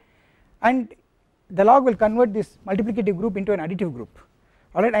 okay, and the log will convert this multiplicative group into an additive group,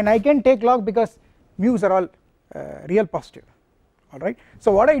 alright, and I can take log because mu's are all real positive, alright.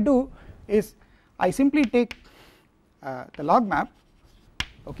 So what I do is I simply take the log map,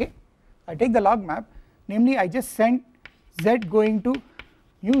 okay, I take the log map, namely I just send z going to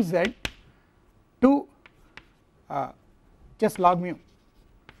mu z to just log mu,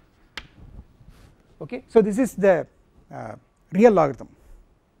 okay. So this is the real logarithm,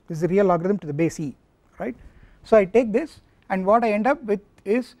 this is the real logarithm to the base e, right. So I take this, and what I end up with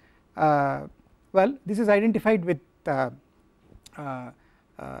is well, this is identified with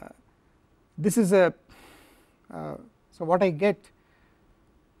this is a so what I get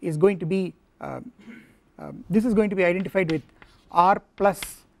is going to be this is going to be identified with r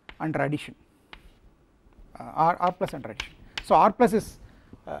plus under addition, r plus under addition. So r plus is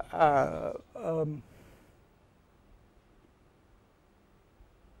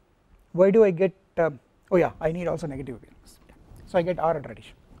why do I get oh yeah, I need also negative elements, so I get r under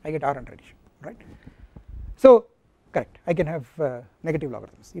addition, right. So correct, I can have negative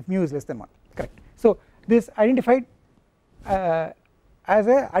logarithms if mu is less than 1, correct. So this identified as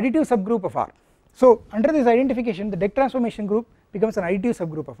a additive subgroup of R. So under this identification the deck transformation group becomes an additive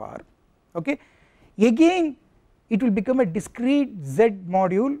subgroup of R, okay. Again it will become a discrete Z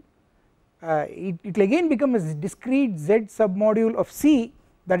module, it will again become a discrete Z submodule of C,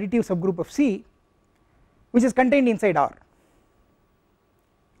 the additive subgroup of C, which is contained inside R,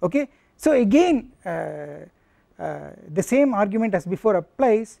 okay. So again the same argument as before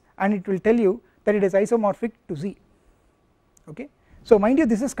applies, and it will tell you that it is isomorphic to Z, okay. So mind you,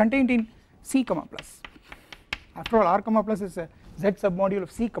 this is contained in C comma plus, after all R comma plus is a Z submodule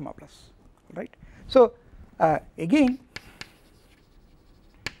of C comma plus, right. So again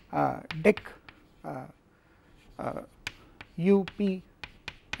deck UPX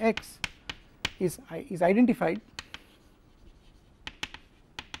is identified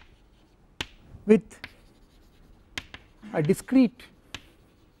with a discrete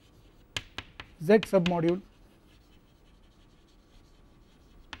Z submodule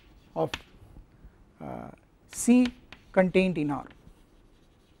of C contained in R,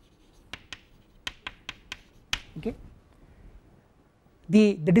 okay.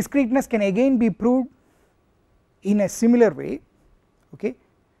 The discreteness can again be proved in a similar way, okay,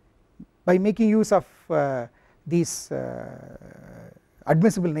 by making use of these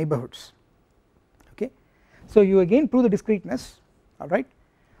admissible neighborhoods, okay. So you again prove the discreteness, alright,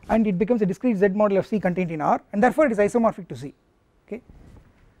 and it becomes a discrete Z model of C contained in R, and therefore it is isomorphic to Z, okay,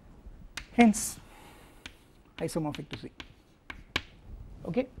 hence isomorphic to Z,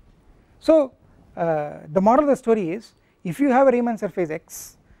 okay. So the moral of the story is, if you have a Riemann surface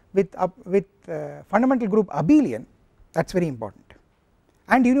X with fundamental group abelian, that is very important,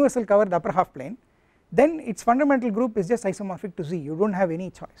 and universal cover the upper half plane, then its fundamental group is just isomorphic to Z, you do not have any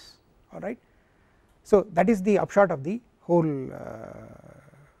choice, alright. So that is the upshot of the whole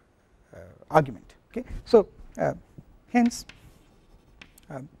argument, okay. So hence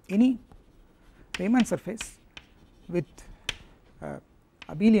any Riemann surface with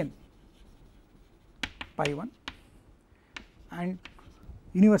abelian pi 1 and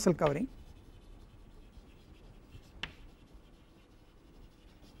universal covering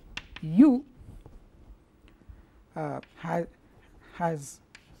U has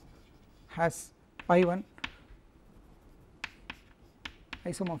pi 1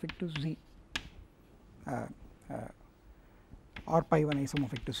 isomorphic to Z or pi 1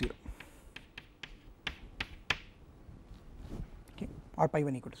 isomorphic to 0, okay, or pi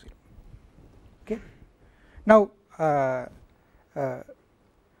 1 equal to 0, okay. Now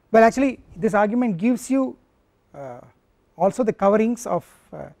well actually this argument gives you also the coverings of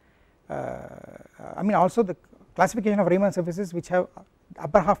I mean also the classification of Riemann surfaces which have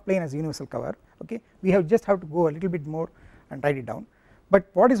upper half plane as universal cover, okay. We just have to go a little bit more and write it down, but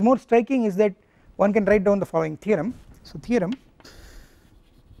what is more striking is that one can write down the following theorem. So theorem,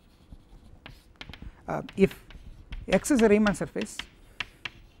 if X is a Riemann surface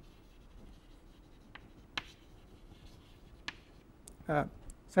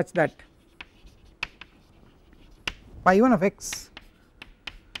such that pi 1 of X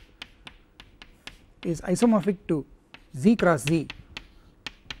is isomorphic to Z cross Z,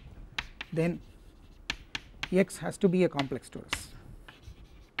 then X has to be a complex torus.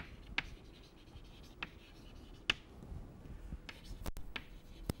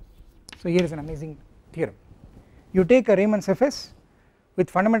 So here is an amazing theorem. You take a Riemann surface with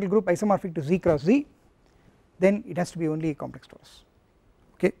fundamental group isomorphic to Z cross Z, then it has to be only a complex torus,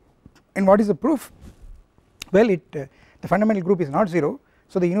 okay. And what is the proof? Well, the fundamental group is not 0,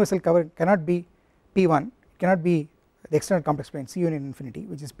 so the universal cover cannot be P1, it cannot be the external complex plane C union infinity,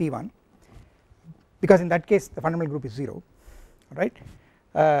 which is P1, because in that case the fundamental group is 0, right.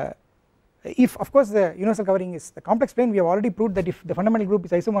 If of course the universal covering is the complex plane, we have already proved that if the fundamental group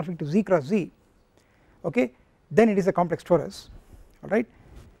is isomorphic to Z cross Z, okay, then it is a complex torus, alright,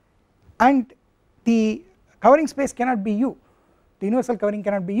 and the covering space cannot be U, the universal covering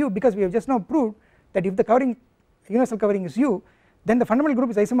cannot be U, because we have just now proved that if the universal covering is U, then the fundamental group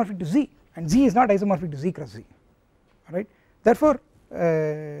is isomorphic to Z, and Z is not isomorphic to Z cross Z, alright. Therefore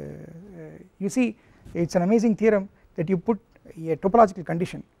you see it is an amazing theorem that you put a topological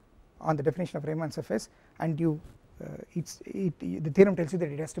condition on the definition of Riemann surface, and the theorem tells you that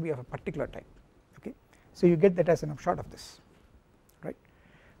it has to be of a particular type, okay. So you get that as an upshot of this, right.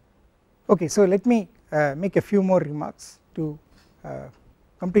 Okay, so let me make a few more remarks to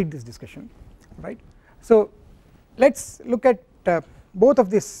complete this discussion, right. So let us look at both of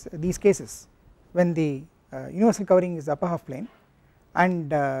these cases when the universal covering is the upper half plane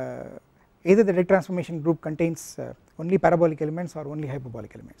and either the Dirac transformation group contains only parabolic elements or only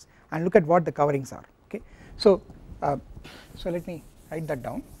hyperbolic elements, and look at what the coverings are, okay. So let me write that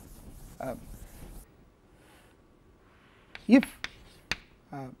down. If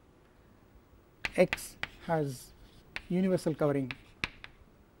X has universal covering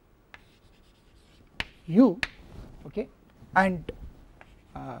U, okay, and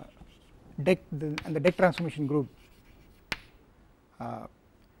the Dirac transformation group,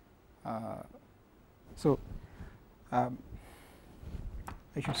 so I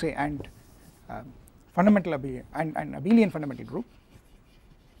should say and fundamental and abelian fundamental group,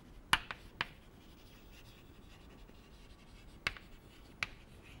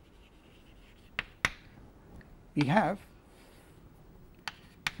 we have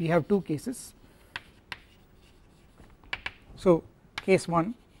two cases. So case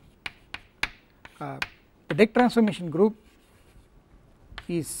 1, the Dirac transformation group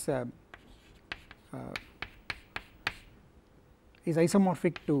is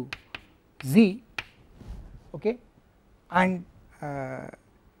isomorphic to Z, okay, and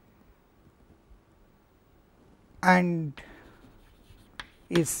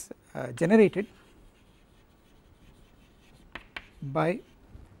is generated by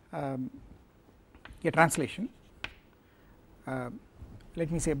a translation,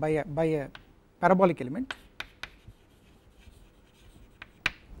 let me say by a parabolic element,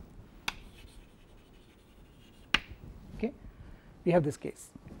 okay. We have this case,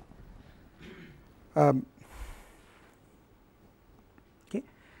 okay.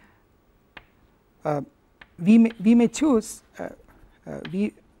 We may choose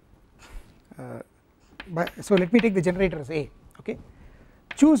so let me take the generator as A, okay.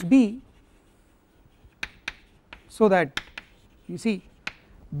 Choose B so that you see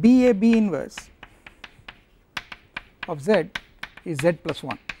B inverse of Z is Z plus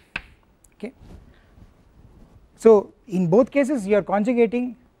 1, okay. So in both cases you are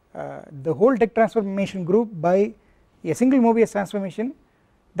conjugating the whole Dirac transformation group by a single Mobius transformation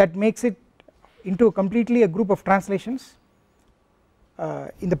that makes it into completely a group of translations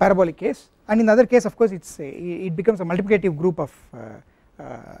in the parabolic case, and in the other case of course it becomes a multiplicative group of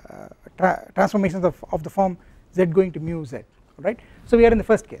transformations of the form Z going to mu Z, right. So we are in the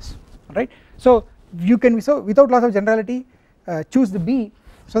first case, right. So you can without loss of generality choose the B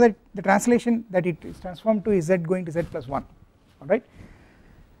so that the translation that it is transformed to is Z going to Z plus 1, alright.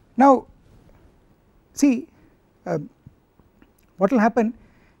 Now see what will happen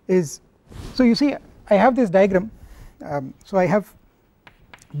is, so you see I have this diagram, so I have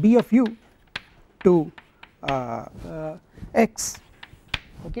B of U to X,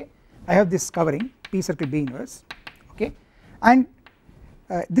 okay. I have this covering P circle B inverse, okay, and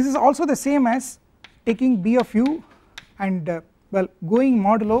this is also the same as taking B of U and well going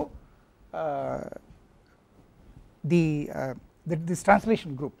modulo this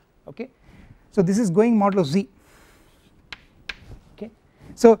translation group, okay. So this is going modulo Z, okay.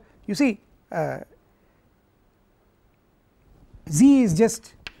 So you see Z is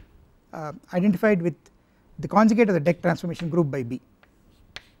just identified with the conjugate of the Dirac transformation group by B,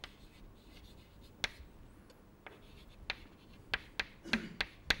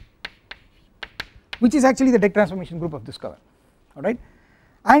 which is actually the Dirac transformation group of this cover, alright.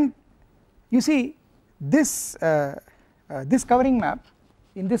 And you see this this covering map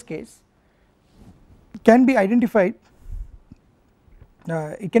in this case can be identified,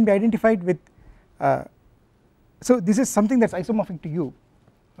 it can be identified with so this is something that is isomorphic to U,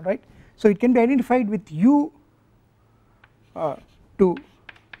 alright. So it can be identified with U to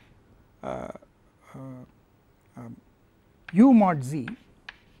U mod Z,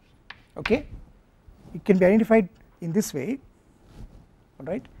 okay. It can be identified in this way,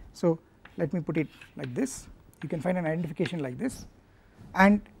 alright. So let me put it like this, you can find an identification like this,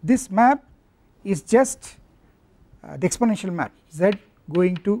 and this map is just the exponential map Z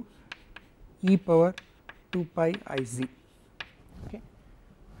going to e power 2 pi I Z, okay.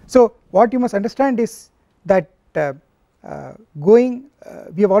 So what you must understand is that we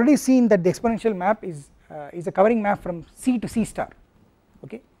have already seen that the exponential map is a covering map from C to C star,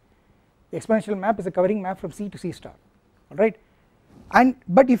 okay. The exponential map is a covering map from C to C star, alright. And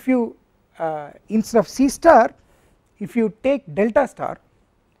but if you instead of C star, if you take delta star,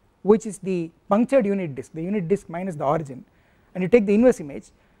 which is the punctured unit disk, the unit disk minus the origin, and you take the inverse image,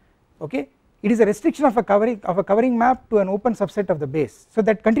 okay, it is a restriction of a covering map to an open subset of the base, so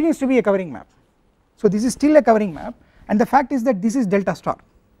that continues to be a covering map. So this is still a covering map, and the fact is that this is delta star,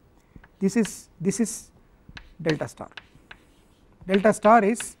 this is delta star. Delta star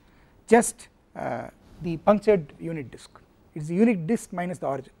is just the punctured unit disk, it is the unit disk minus the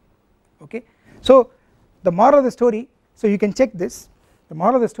origin, okay. So the moral of the story, so you can check this, the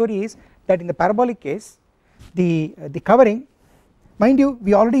moral of the story is that in the parabolic case the covering, mind you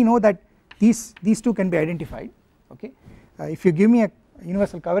we already know that these two can be identified, okay. If you give me a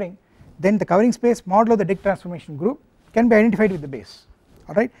universal covering, then the covering space modulo the Dick transformation group can be identified with the base,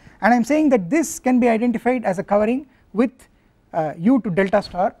 alright, and I am saying that this can be identified as a covering with u to delta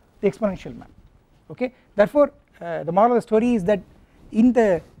star the exponential map, okay. Therefore the moral of the story is that in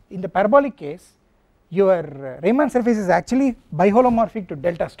the parabolic case your Riemann surface is actually biholomorphic to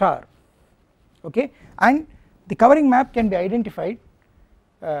delta star, okay, and the covering map can be identified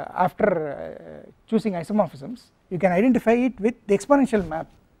after choosing isomorphisms, you can identify it with the exponential map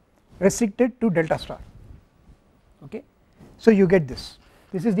restricted to delta star, okay. So you get this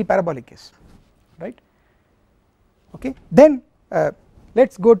is the parabolic case, right, okay. Then let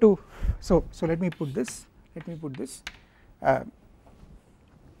us go to, so let me put this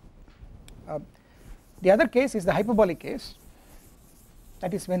the other case is the hyperbolic case,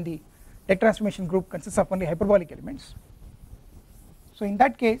 that is when the Dick transformation group consists of only hyperbolic elements. So in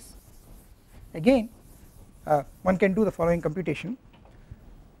that case again one can do the following computation.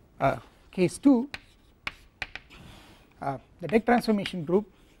 Case 2, the Dick transformation group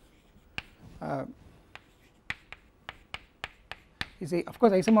is of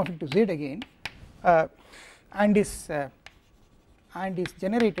course isomorphic to Z again and is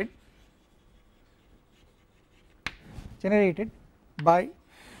generated by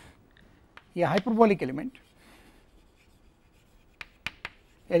a hyperbolic element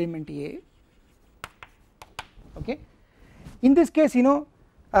A, okay. In this case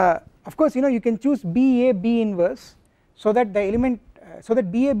of course you can choose BA B inverse so that the element so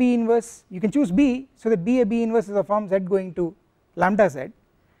that BA B inverse, you can choose B so that BA B inverse is a form Z going to lambda Z,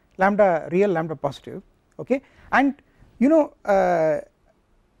 lambda real lambda positive, okay, and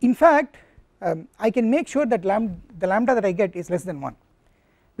in fact I can make sure that the lambda that I get is less than 1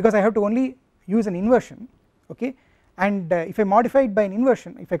 because I have to only use an inversion, okay, and if I modify it by an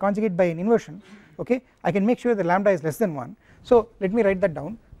inversion, if I conjugate by an inversion, okay, I can make sure the lambda is less than 1. So let me write that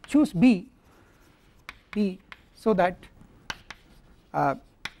down, choose B so that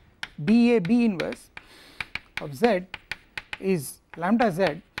BA B inverse of Z is lambda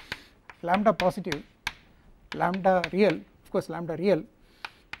Z, lambda positive, lambda real, of course lambda real,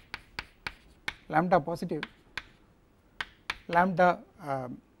 lambda positive, lambda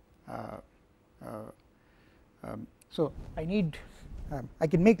so I need I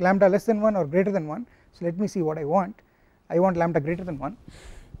can make lambda less than 1 or greater than 1, so let me see what I want lambda greater than 1,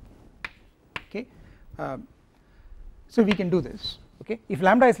 okay. So we can do this, okay. If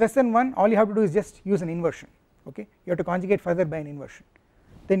lambda is less than 1, all you have to do is just use an inversion, okay, you have to conjugate further by an inversion,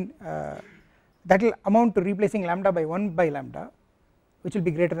 then that will amount to replacing lambda by 1 by lambda, which will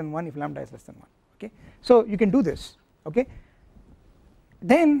be greater than 1 if lambda is less than 1, okay. So you can do this, okay.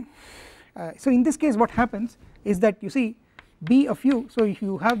 Then so in this case what happens is that you see B of u, so if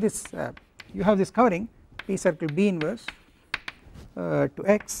you have this covering P circle B inverse to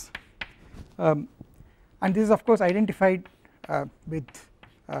X and this is of course identified with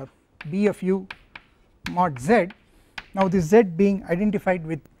B of u mod Z. Now this Z being identified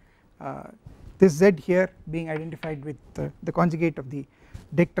with this Z here being identified with the conjugate of the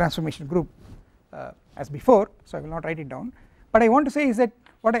Dick transformation group as before, so I will not write it down, but I want to say is that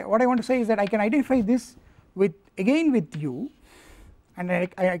what I want to say is that I can identify this with again with u, and I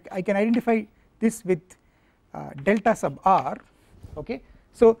can identify this with delta sub r, okay.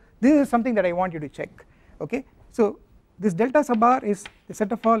 So this is something that I want you to check, okay. So this delta sub r is the set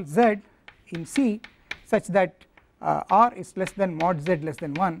of all Z in C such that r is less than mod Z less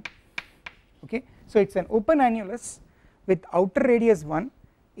than 1, okay. So it is an open annulus with outer radius 1,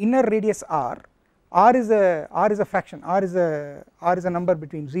 inner radius r is a fraction, r is a number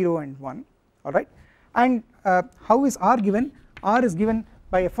between 0 and 1, alright, and how is r given? R is given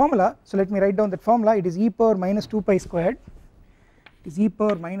by a formula, so let me write down that formula, it is e power minus 2 pi squared, it is e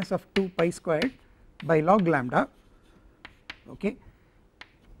power minus of 2 pi squared by log lambda, okay,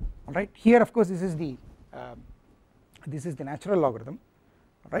 alright. Here of course this is the natural logarithm,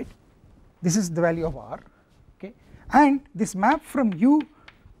 alright, this is the value of r, okay, and this map from u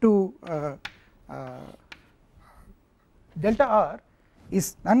to delta r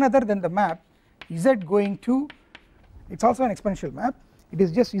is none other than the map Z going to, it is also an exponential map, it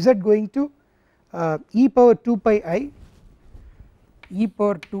is just Z going to e power 2 pi I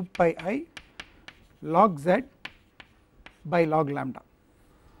log Z by log lambda,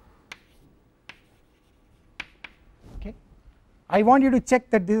 I want you to check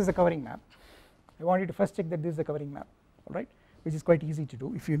that this is a covering map. I want you to first check that this is a covering map, alright, which is quite easy to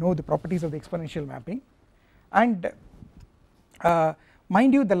do if you know the properties of the exponential mapping. And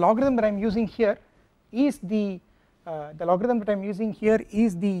mind you, the logarithm that I am using here is the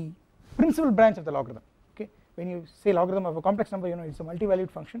principal branch of the logarithm. Okay, when you say logarithm of a complex number, you know it's a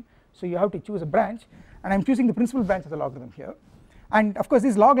multi-valued function, so you have to choose a branch, and I am choosing the principal branch of the logarithm here. And of course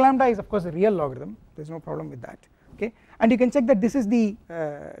this log lambda is of course a real logarithm, there is no problem with that. Okay, and you can check that this is the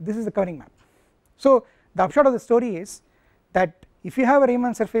covering map. So the upshot of the story is that if you have a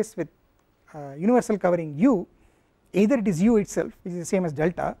Riemann surface with universal covering U, either it is U itself, which is the same as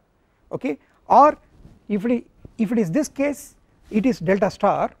delta, okay, or if it is this case it is delta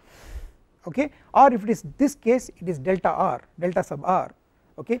star, okay, or if it is this case it is delta r, delta sub r,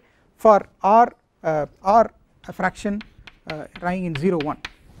 okay, for r a fraction lying in 0 1,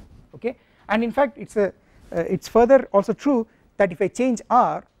 okay. And in fact it's further also true that if I change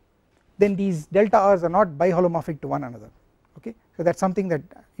r, then these delta r's are not biholomorphic to one another, okay. So that's something that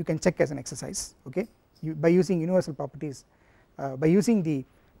you can check as an exercise, okay, by using universal properties, by using the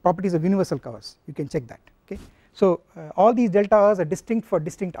properties of universal covers you can check that, okay. So all these delta r's are distinct for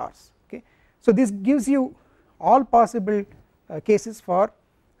distinct r's, okay. So this gives you all possible cases for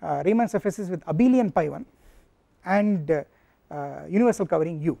Riemann surfaces with abelian pi 1 and universal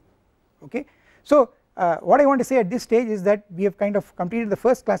covering U, okay. So what I want to say at this stage is that we have kind of completed the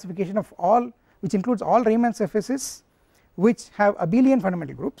first classification of all, which includes all Riemann surfaces which have abelian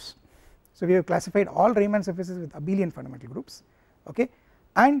fundamental groups. So we have classified all Riemann surfaces with abelian fundamental groups, okay,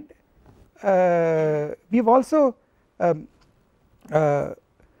 and we have also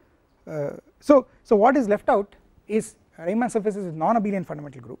so what is left out is Riemann surfaces with non-abelian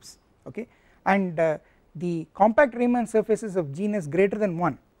fundamental groups, okay, and the compact Riemann surfaces of genus greater than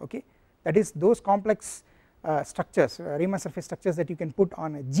 1, okay, that is those complex structures, Riemann surface structures that you can put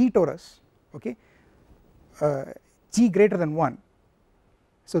on a G torus, okay, G greater than 1.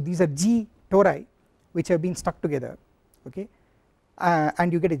 So these are G tori which have been stuck together, okay,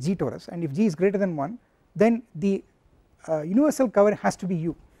 and you get a G torus, and if G is greater than 1 then the universal cover has to be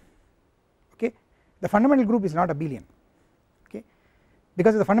U, okay. The fundamental group is not abelian, okay,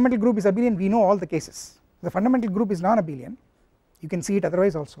 because if the fundamental group is abelian we know all the cases. If the fundamental group is non-abelian, you can see it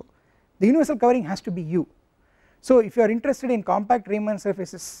otherwise also, the universal covering has to be U. So if you are interested in compact Riemann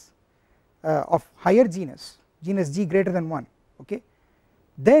surfaces of higher genus G greater than 1, okay,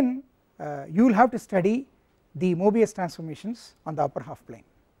 then you will have to study the Mobius transformations on the upper half plane,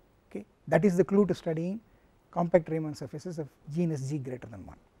 okay. That is the clue to studying compact Riemann surfaces of genus G greater than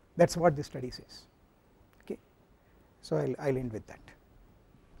 1, that is what this study says, okay. So I will end with that.